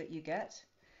SCOBY that you get.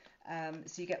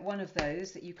 So you get one of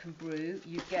those that you can brew.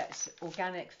 You get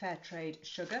organic fair trade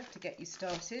sugar to get you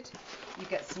started. You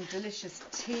get some delicious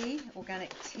tea,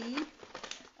 organic tea.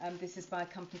 This is by a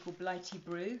company called Blighty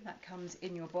Brew. That comes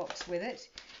in your box with it.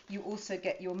 You also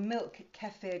get your milk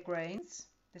kefir grains.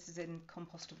 This is in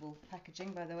compostable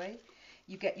packaging, by the way.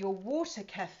 You get your water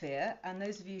kefir, and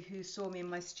those of you who saw me in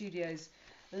my studios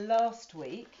last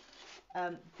week,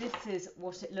 this is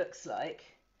what it looks like.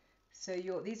 So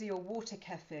these are your water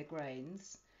kefir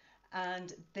grains,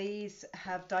 and these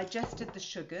have digested the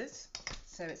sugars,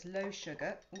 so it's low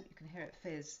sugar. Ooh, you can hear it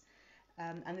fizz.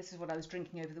 And this is what I was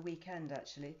drinking over the weekend,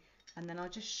 actually. And then I'll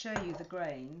just show you the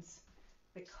grains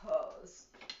because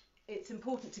it's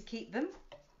important to keep them.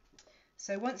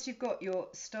 So once you've got your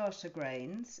starter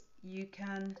grains, you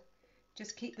can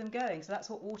just keep them going. So that's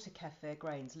what water kefir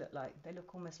grains look like. They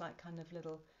look almost like kind of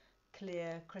little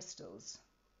clear crystals.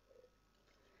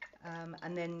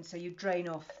 And then so you drain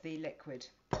off the liquid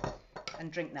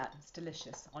and drink that. It's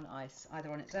delicious on ice,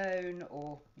 either on its own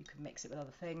or you can mix it with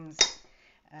other things.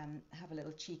 Have a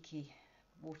little cheeky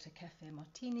water kefir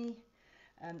martini,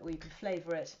 or you can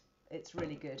flavour it. It's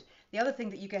really good. The other thing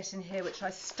that you get in here, which I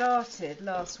started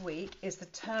last week, is the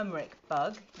turmeric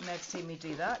bug. You may have seen me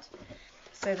do that.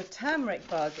 So the turmeric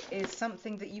bug is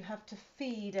something that you have to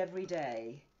feed every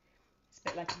day. It's a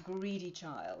bit like a greedy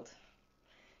child.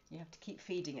 You have to keep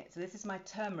feeding it. So this is my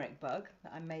turmeric bug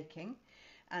that I'm making.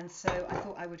 And so I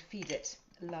thought I would feed it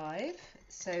live.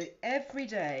 So every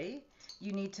day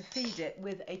you need to feed it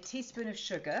with a teaspoon of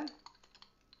sugar.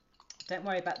 Don't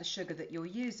worry about the sugar that you're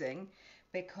using,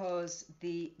 because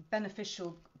the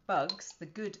beneficial bugs, the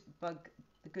good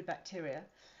bacteria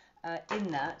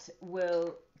in that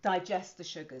will digest the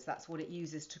sugars. That's what it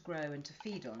uses to grow and to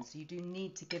feed on. So you do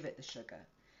need to give it the sugar.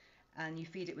 And you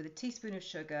feed it with a teaspoon of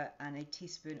sugar and a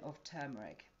teaspoon of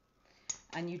turmeric.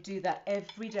 And you do that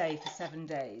every day for 7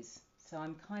 days. So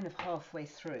I'm kind of halfway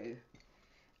through.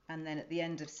 And then at the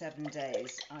end of 7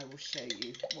 days, I will show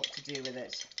you what to do with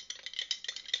it.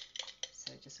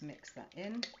 So just mix that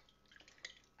in.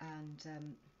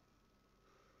 And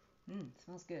it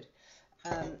smells good.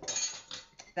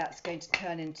 That's going to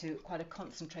turn into quite a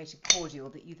concentrated cordial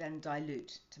that you then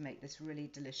dilute to make this really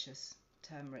delicious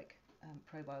turmeric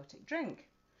probiotic drink.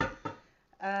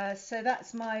 So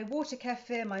that's my water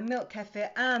kefir, my milk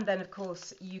kefir, and then of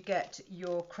course you get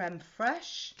your creme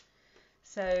fraiche.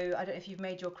 So I don't know if you've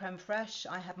made your creme fraiche.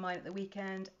 I had mine at the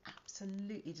weekend.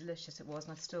 Absolutely delicious it was,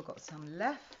 and I've still got some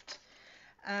left.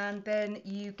 And then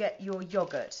you get your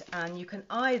yogurt, and you can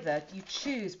you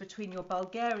choose between your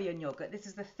Bulgarian yogurt. This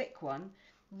is the thick one,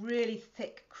 really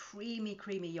thick, creamy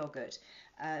yogurt.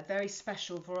 Very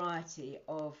special variety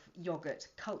of yogurt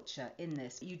culture in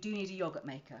this. You do need a yogurt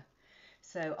maker.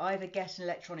 So either get an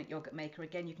electronic yogurt maker,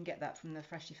 again you can get that from the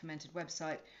Freshly Fermented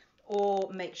website,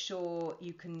 or make sure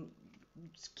you can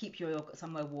keep your yogurt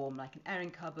somewhere warm, like an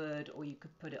airing cupboard, or you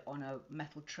could put it on a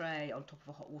metal tray on top of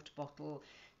a hot water bottle.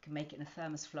 You can make it in a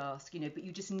thermos flask, but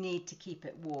you just need to keep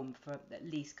it warm for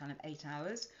at least kind of 8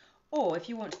 hours. Or if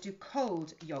you want to do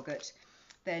cold yogurt,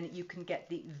 then you can get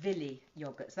the Vili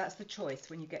yogurt. So that's the choice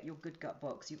when you get your Good Gut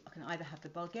box. You can either have the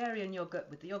Bulgarian yogurt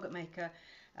with the yogurt maker,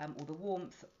 or the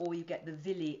warmth, or you get the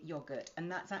Vili yogurt,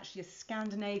 and that's actually a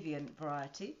Scandinavian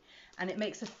variety, and it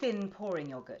makes a thin pouring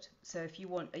yogurt. So if you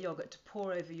want a yogurt to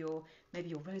pour over maybe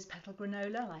your rose petal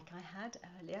granola like I had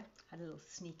earlier, had a little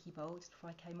sneaky bowl just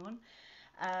before I came on,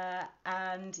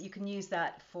 and you can use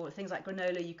that for things like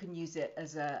granola. You can use it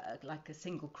as like a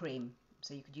single cream,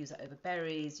 so you could use that over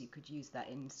berries, you could use that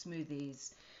in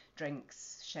smoothies,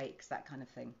 drinks, shakes, that kind of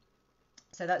thing.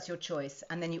 So that's your choice.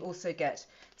 And then you also get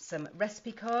some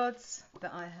recipe cards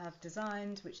that I have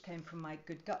designed, which came from my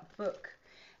Good Gut book.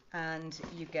 And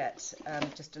you get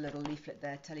just a little leaflet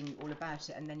there telling you all about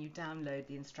it. And then you download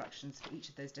the instructions for each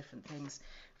of those different things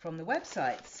from the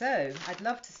website. So I'd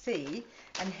love to see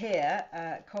and hear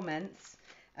comments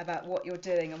about what you're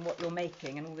doing and what you're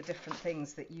making and all the different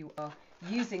things that you are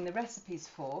using the recipes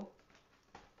for.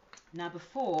 Now,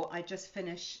 before I just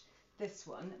finish this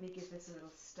one, let me give this a little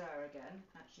stir again.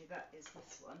 Actually, that is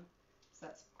this one. So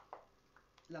that's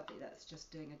lovely. That's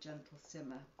just doing a gentle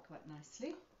simmer quite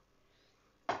nicely.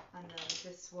 And then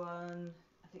this one,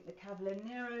 I think the Cavolo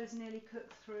Nero is nearly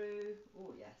cooked through.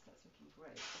 Oh yes, that's looking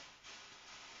great.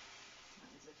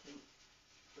 That is looking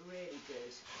really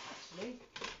good, actually.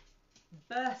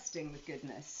 Bursting with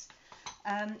goodness.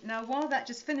 Now, while that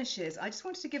just finishes, I just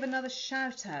wanted to give another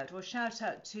shout out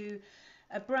to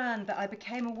a brand that I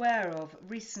became aware of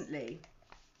recently.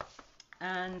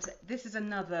 And this is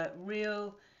another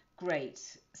real great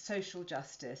social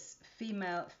justice,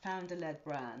 female founder-led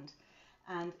brand.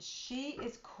 And she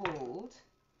is called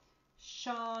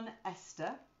Sean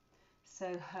Esther.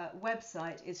 So her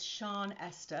website is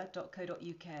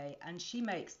seanesther.co.uk, and she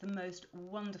makes the most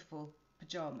wonderful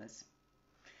pajamas.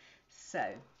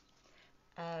 So,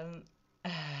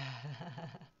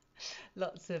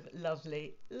 lots of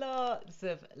lovely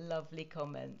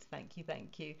comments. Thank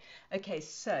you. Okay,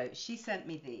 so she sent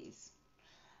me these,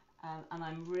 and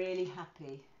I'm really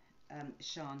happy,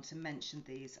 Sean, to mention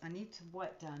these. I need to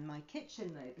wipe down my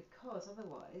kitchen though, because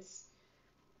otherwise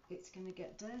it's going to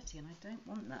get dirty, and I don't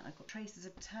want that. I've got traces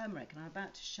of turmeric, and I'm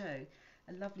about to show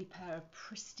a lovely pair of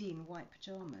pristine white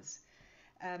pajamas.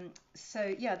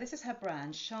 So yeah, this is her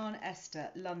brand, Sean Esther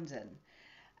London,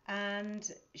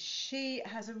 and she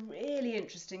has a really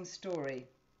interesting story,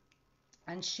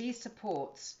 and she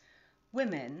supports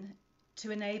women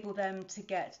to enable them to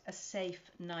get a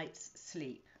safe night's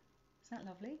sleep. Isn't that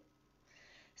lovely?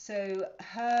 So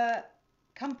her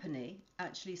company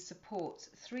actually supports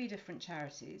 3 different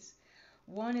charities.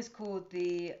 One is called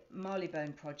the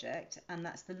Marleybone Project, and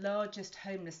that's the largest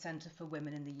homeless centre for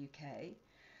women in the UK.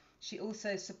 She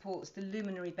also supports the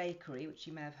Luminary Bakery, which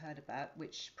you may have heard about,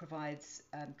 which provides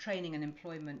training and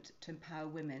employment to empower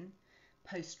women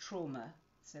post-trauma,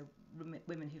 so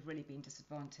women who've really been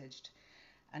disadvantaged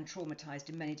and traumatised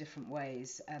in many different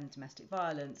ways, domestic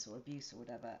violence or abuse or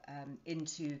whatever,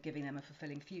 into giving them a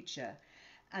fulfilling future.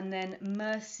 And then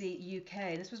Mercy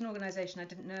UK, this was an organisation I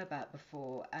didn't know about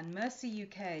before, and Mercy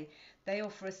UK, they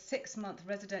offer a 6-month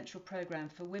residential programme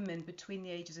for women between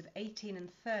the ages of 18 and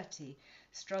 30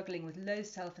 struggling with low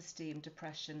self-esteem,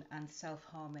 depression and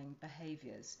self-harming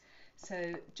behaviours.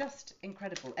 So just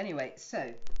incredible. Anyway,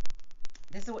 so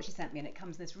this is what she sent me, and it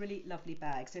comes in this really lovely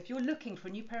bag. So if you're looking for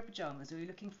a new pair of pyjamas, or you're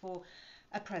looking for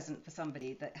a present for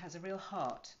somebody that has a real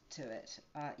heart to it,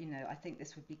 you know, I think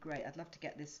this would be great. I'd love to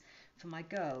get this for my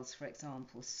girls, for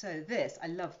example. So this, I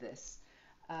love this.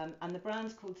 And the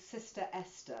brand's called Sister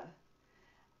Esther.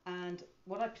 And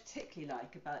what I particularly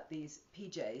like about these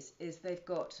PJs is they've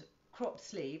got cropped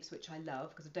sleeves, which I love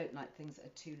because I don't like things that are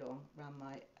too long around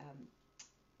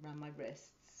my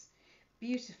wrists.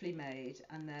 Beautifully made,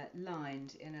 and they're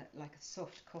lined in like a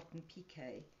soft cotton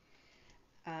piqué.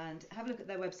 And have a look at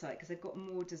their website because they've got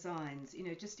more designs, you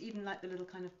know, just even like the little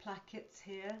kind of plackets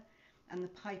here and the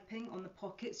piping on the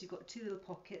pockets. You've got 2 little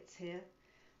pockets here.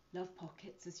 Love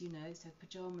pockets, as you know, so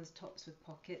pyjamas tops with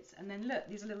pockets. And then look,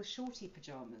 these are little shorty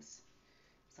pyjamas.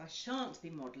 So I shan't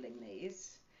be modelling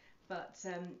these, but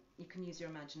you can use your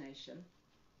imagination.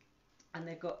 And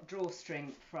they've got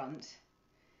drawstring front.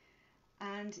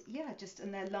 And yeah,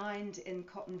 and they're lined in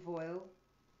cotton voile,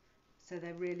 so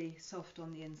they're really soft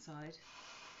on the inside.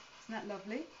 Isn't that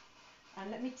lovely? And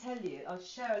let me tell you, I'll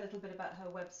share a little bit about her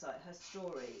website, her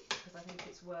story, because I think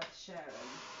it's worth sharing.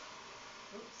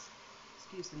 Oops,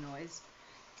 excuse the noise.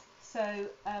 So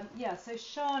yeah, so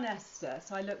Sean Esther,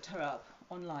 so I looked her up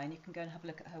online. You can go and have a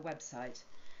look at her website.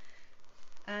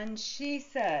 And she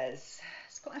says,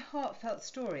 it's quite a heartfelt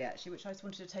story actually, which I just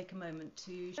wanted to take a moment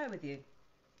to share with you.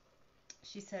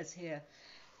 She says here,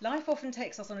 life often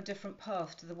takes us on a different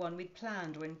path to the one we'd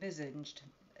planned or envisaged.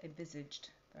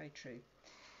 Very true.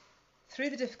 Through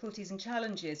the difficulties and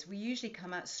challenges, we usually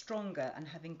come out stronger and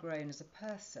having grown as a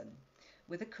person.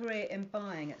 With a career in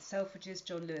buying at Selfridges,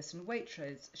 John Lewis and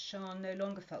Waitrose, Sian no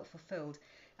longer felt fulfilled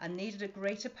and needed a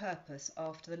greater purpose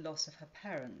after the loss of her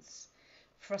parents.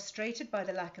 Frustrated by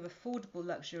the lack of affordable,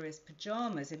 luxurious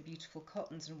pyjamas in beautiful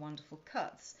cottons and wonderful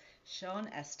cuts, Sean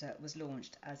Esther was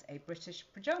launched as a British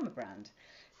pyjama brand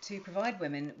to provide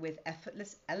women with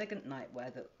effortless, elegant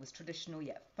nightwear that was traditional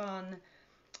yet fun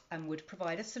and would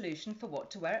provide a solution for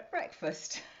what to wear at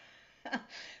breakfast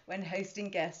when hosting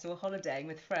guests or holidaying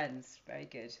with friends. Very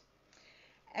good.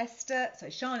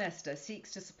 Sean Esther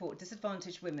seeks to support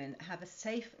disadvantaged women have a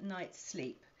safe night's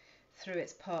sleep through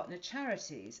its partner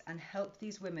charities and help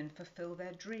these women fulfill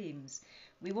their dreams.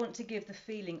 We want to give the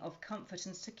feeling of comfort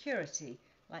and security,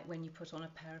 like when you put on a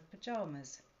pair of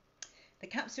pyjamas. The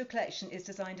capsule collection is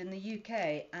designed in the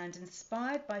UK and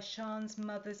inspired by Sian's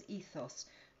mother's ethos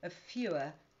of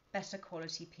fewer, better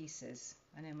quality pieces.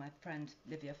 I know my friend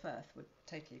Livia Firth would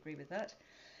totally agree with that.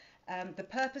 The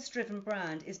purpose-driven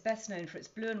brand is best known for its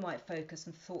blue and white focus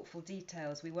and thoughtful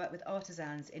details. We work with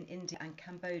artisans in India and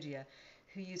Cambodia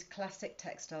who use classic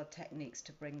textile techniques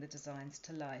to bring the designs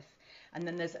to life. And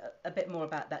then there's a bit more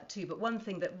about that too. But one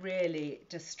thing that really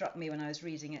just struck me when I was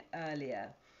reading it earlier,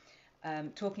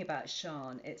 talking about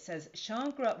Sian, it says,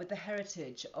 Sian grew up with the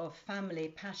heritage of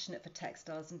family passionate for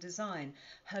textiles and design.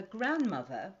 Her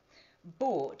grandmother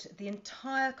bought the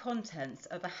entire contents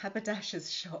of a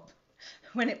haberdasher's shop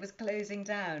when it was closing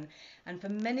down, and for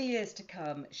many years to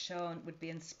come Sian would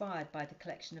be inspired by the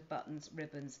collection of buttons,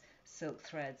 ribbons, silk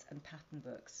threads and pattern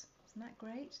books. Isn't that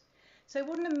great? So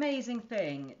what an amazing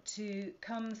thing to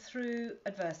come through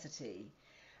adversity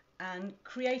and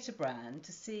create a brand,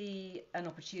 to see an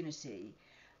opportunity,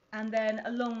 and then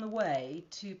along the way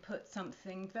to put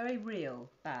something very real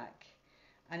back.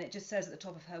 And it just says at the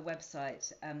top of her website,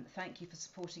 thank you for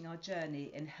supporting our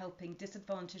journey in helping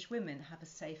disadvantaged women have a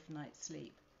safe night's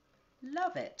sleep.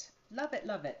 Love it, love it,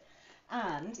 love it.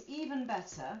 And even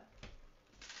better,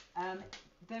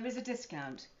 there is a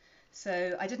discount.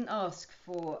 So I didn't ask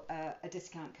for a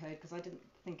discount code because I didn't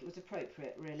think it was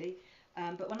appropriate really.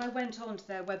 But when I went onto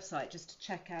their website just to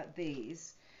check out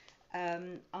these,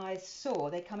 I saw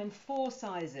they come in 4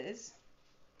 sizes,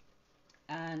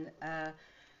 and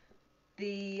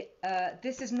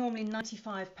this is normally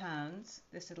 £95,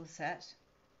 this little set,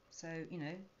 so you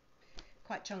know,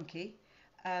 quite chunky,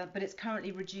 but it's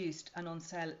currently reduced and on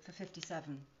sale for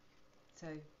 £57. So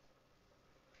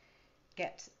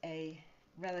get a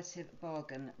relative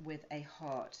bargain with a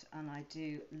heart, and I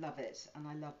do love it, and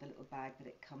I love the little bag that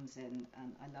it comes in,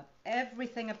 and I love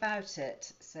everything about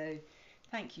it. So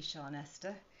thank you, Sian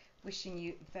Esther. Wishing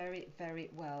you very,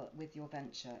 very well with your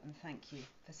venture, and thank you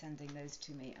for sending those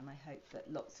to me, and I hope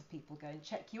that lots of people go and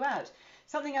check you out.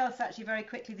 Something else actually very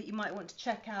quickly that you might want to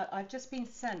check out, I've just been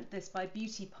sent this by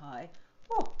Beauty Pie.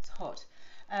 Oh, it's hot.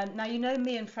 Now you know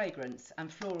me and fragrance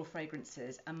and floral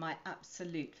fragrances, and my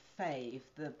absolute fave,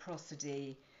 the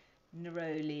Prosody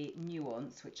Neroli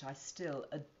Nuance, which I still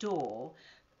adore,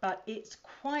 but it's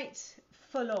quite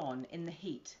full on in the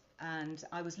heat. And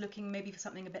I was looking maybe for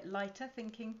something a bit lighter,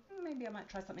 thinking maybe I might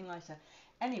try something lighter.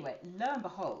 Anyway, lo and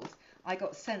behold, I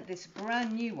got sent this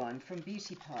brand new one from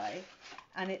Beauty Pie,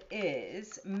 and it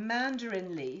is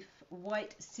Mandarin Leaf,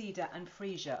 White Cedar and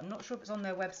Freesia. I'm not sure if it's on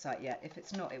their website yet. If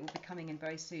it's not, it will be coming in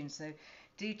very soon, so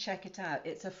do check it out.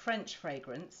 It's a French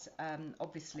fragrance,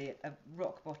 obviously at a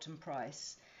rock bottom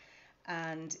price.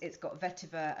 And it's got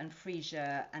vetiver and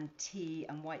freesia and tea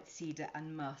and white cedar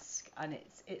and musk, and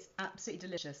it's absolutely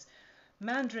delicious.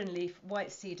 Mandarin leaf,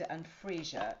 white cedar and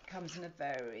freesia comes in a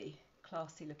very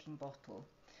classy looking bottle,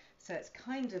 so it's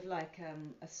kind of like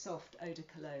a soft eau de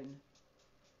cologne.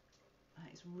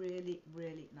 It's really,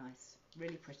 really nice,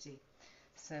 really pretty.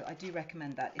 So I do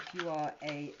recommend that if you are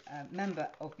a member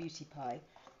of Beauty Pie.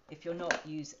 If you're not,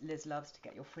 use Liz Loves to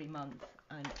get your free month,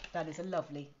 and that is a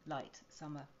lovely light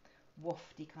summer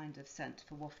wafty kind of scent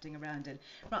for wafting around in.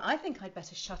 Right, I think I'd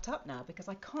better shut up now because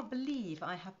I can't believe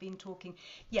I have been talking.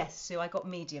 Yes, so I got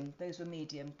medium. Those were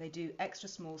medium. They do extra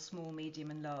small, small,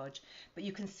 medium and large. But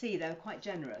you can see they're quite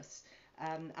generous,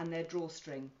 and they're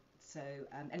drawstring. So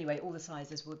anyway, all the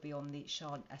sizes will be on the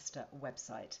Sian Esther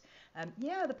website.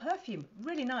 Yeah, the perfume,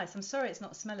 really nice. I'm sorry it's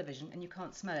not smell-o-vision and you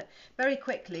can't smell it. Very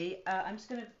quickly, I'm just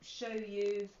going to show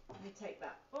you, let me take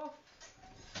that off.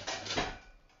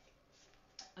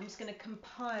 I'm just going to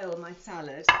compile my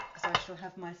salad because I shall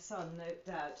have my son,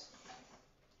 no doubt,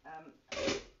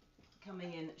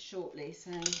 coming in shortly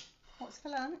saying, what's for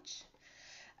lunch?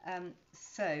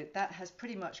 So that has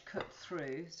pretty much cooked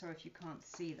through. Sorry if you can't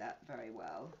see that very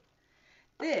well.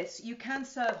 This you can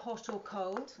serve hot or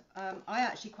cold. I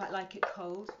actually quite like it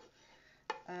cold,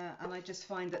 and I just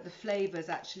find that the flavours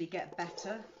actually get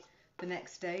better the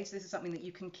next day. So this is something that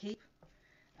you can keep,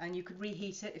 and you could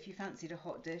reheat it if you fancied a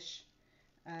hot dish.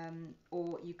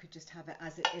 Or you could just have it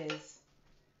as it is,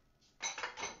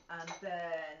 and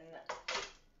then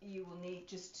you will need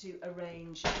just to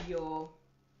arrange your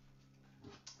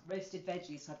roasted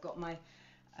veggies. So I've got my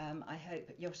I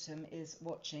hope Yotam is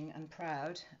watching and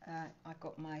proud. I've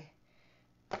got my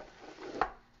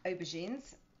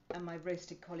aubergines and my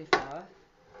roasted cauliflower.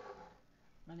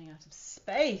 Running out of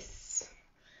space.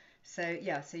 So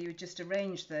yeah, so you would just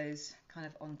arrange those kind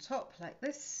of on top like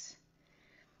this,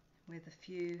 with a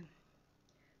few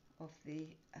of the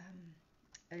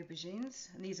aubergines,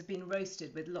 and these have been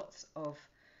roasted with lots of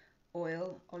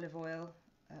oil, olive oil,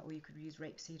 or you could use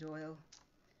rapeseed oil.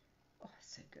 Oh,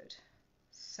 so good,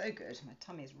 so good. My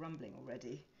tummy is rumbling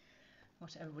already.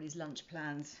 What are everybody's lunch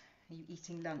plans? Are you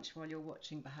eating lunch while you're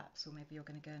watching perhaps, or maybe you're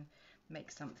going to go and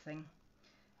make something?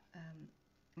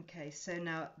 Okay, so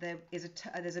now there's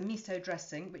a miso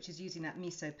dressing, which is using that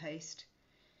miso paste.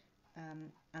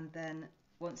 And then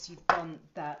once you've done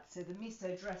that, so the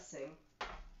miso dressing,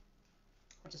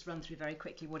 I'll just run through very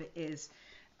quickly what it is,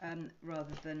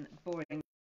 rather than boring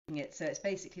it. So it's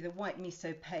basically the white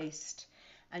miso paste,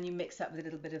 and you mix that with a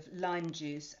little bit of lime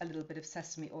juice, a little bit of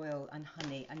sesame oil and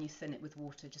honey, and you thin it with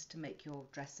water just to make your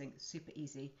dressing super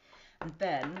easy. And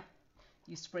then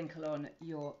you sprinkle on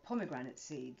your pomegranate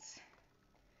seeds.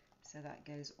 So that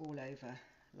goes all over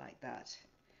like that.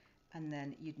 And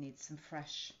then you'd need some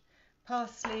fresh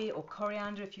parsley or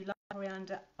coriander if you like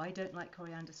coriander. I don't like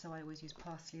coriander, so I always use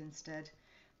parsley instead.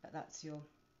 But that's your,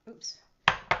 oops,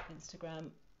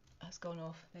 Instagram has gone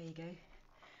off. There you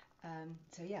go.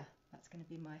 So yeah, that's going to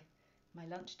be my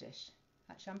lunch dish.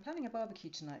 Actually, I'm planning a barbecue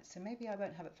tonight, so maybe I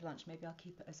won't have it for lunch. Maybe I'll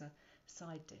keep it as a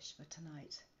side dish for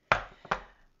tonight.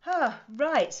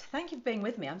 Right. Thank you for being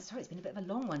with me. I'm sorry it's been a bit of a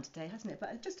long one today, hasn't it?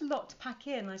 But just a lot to pack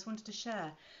in. I just wanted to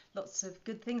share lots of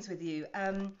good things with you.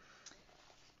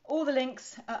 All the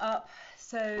links are up.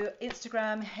 So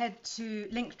Instagram, head to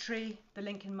Linktree, the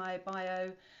link in my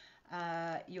bio.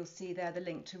 You'll see there the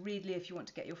link to Readly if you want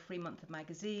to get your free month of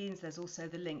magazines. There's also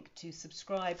the link to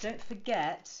subscribe. Don't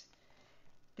forget,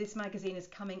 this magazine is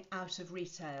coming out of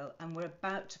retail and we're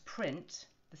about to print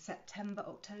the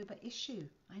September-October issue.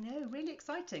 I know, really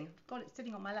exciting. I've got it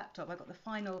sitting on my laptop. I've got the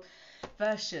final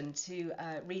version to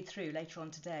read through later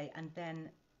on today, and then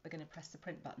we're going to press the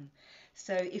print button.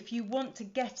 So if you want to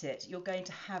get it, you're going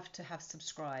to have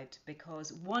subscribed,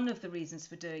 because one of the reasons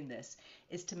for doing this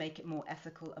is to make it more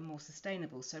ethical and more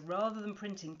sustainable. So rather than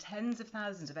printing tens of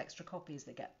thousands of extra copies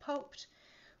that get pulped,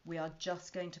 we are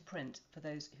just going to print for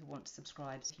those who want to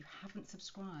subscribe. So if you haven't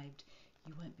subscribed,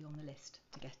 you won't be on the list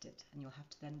to get it, and you'll have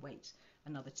to then wait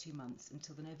another 2 months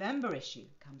until the November issue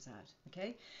comes out.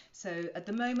 Okay, so at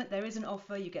the moment there is an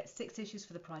offer. You get 6 issues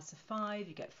for the price of 5.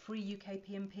 You get free UK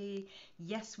PMP.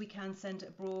 Yes, we can send it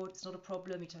abroad. It's not a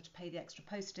problem. You just have to pay the extra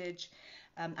postage.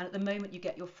 And at the moment you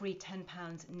get your free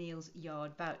 £10 Neal's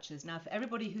Yard vouchers. Now, for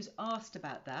everybody who's asked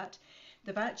about that,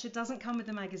 the voucher doesn't come with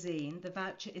the magazine. The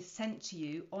voucher is sent to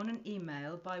you on an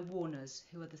email by Warners,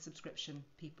 who are the subscription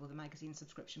people, the magazine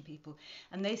subscription people.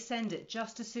 And they send it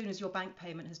just as soon as your bank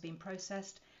payment has been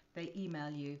processed. They email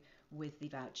you with the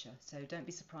voucher. So don't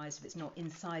be surprised if it's not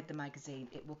inside the magazine.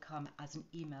 It will come as an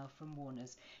email from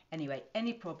Warners. Anyway,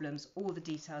 any problems, all the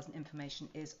details and information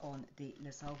is on the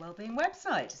Liz Earle Wellbeing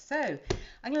website. So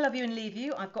I'm going to love you and leave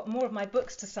you. I've got more of my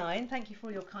books to sign. Thank you for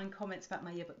all your kind comments about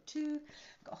my yearbook 2.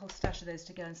 I've got a whole stash of those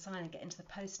to go and sign and get into the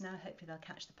post now. Hopefully they'll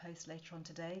catch the post later on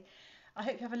today. I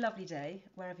hope you have a lovely day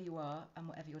wherever you are and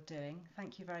whatever you're doing.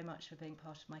 Thank you very much for being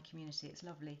part of my community. It's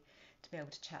lovely to be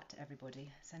able to chat to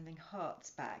everybody. Sending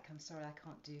hearts back. I'm sorry I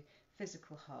can't do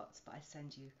physical hearts, but I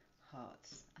send you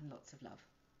hearts and lots of love.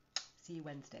 See you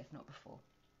Wednesday, if not before.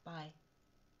 Bye.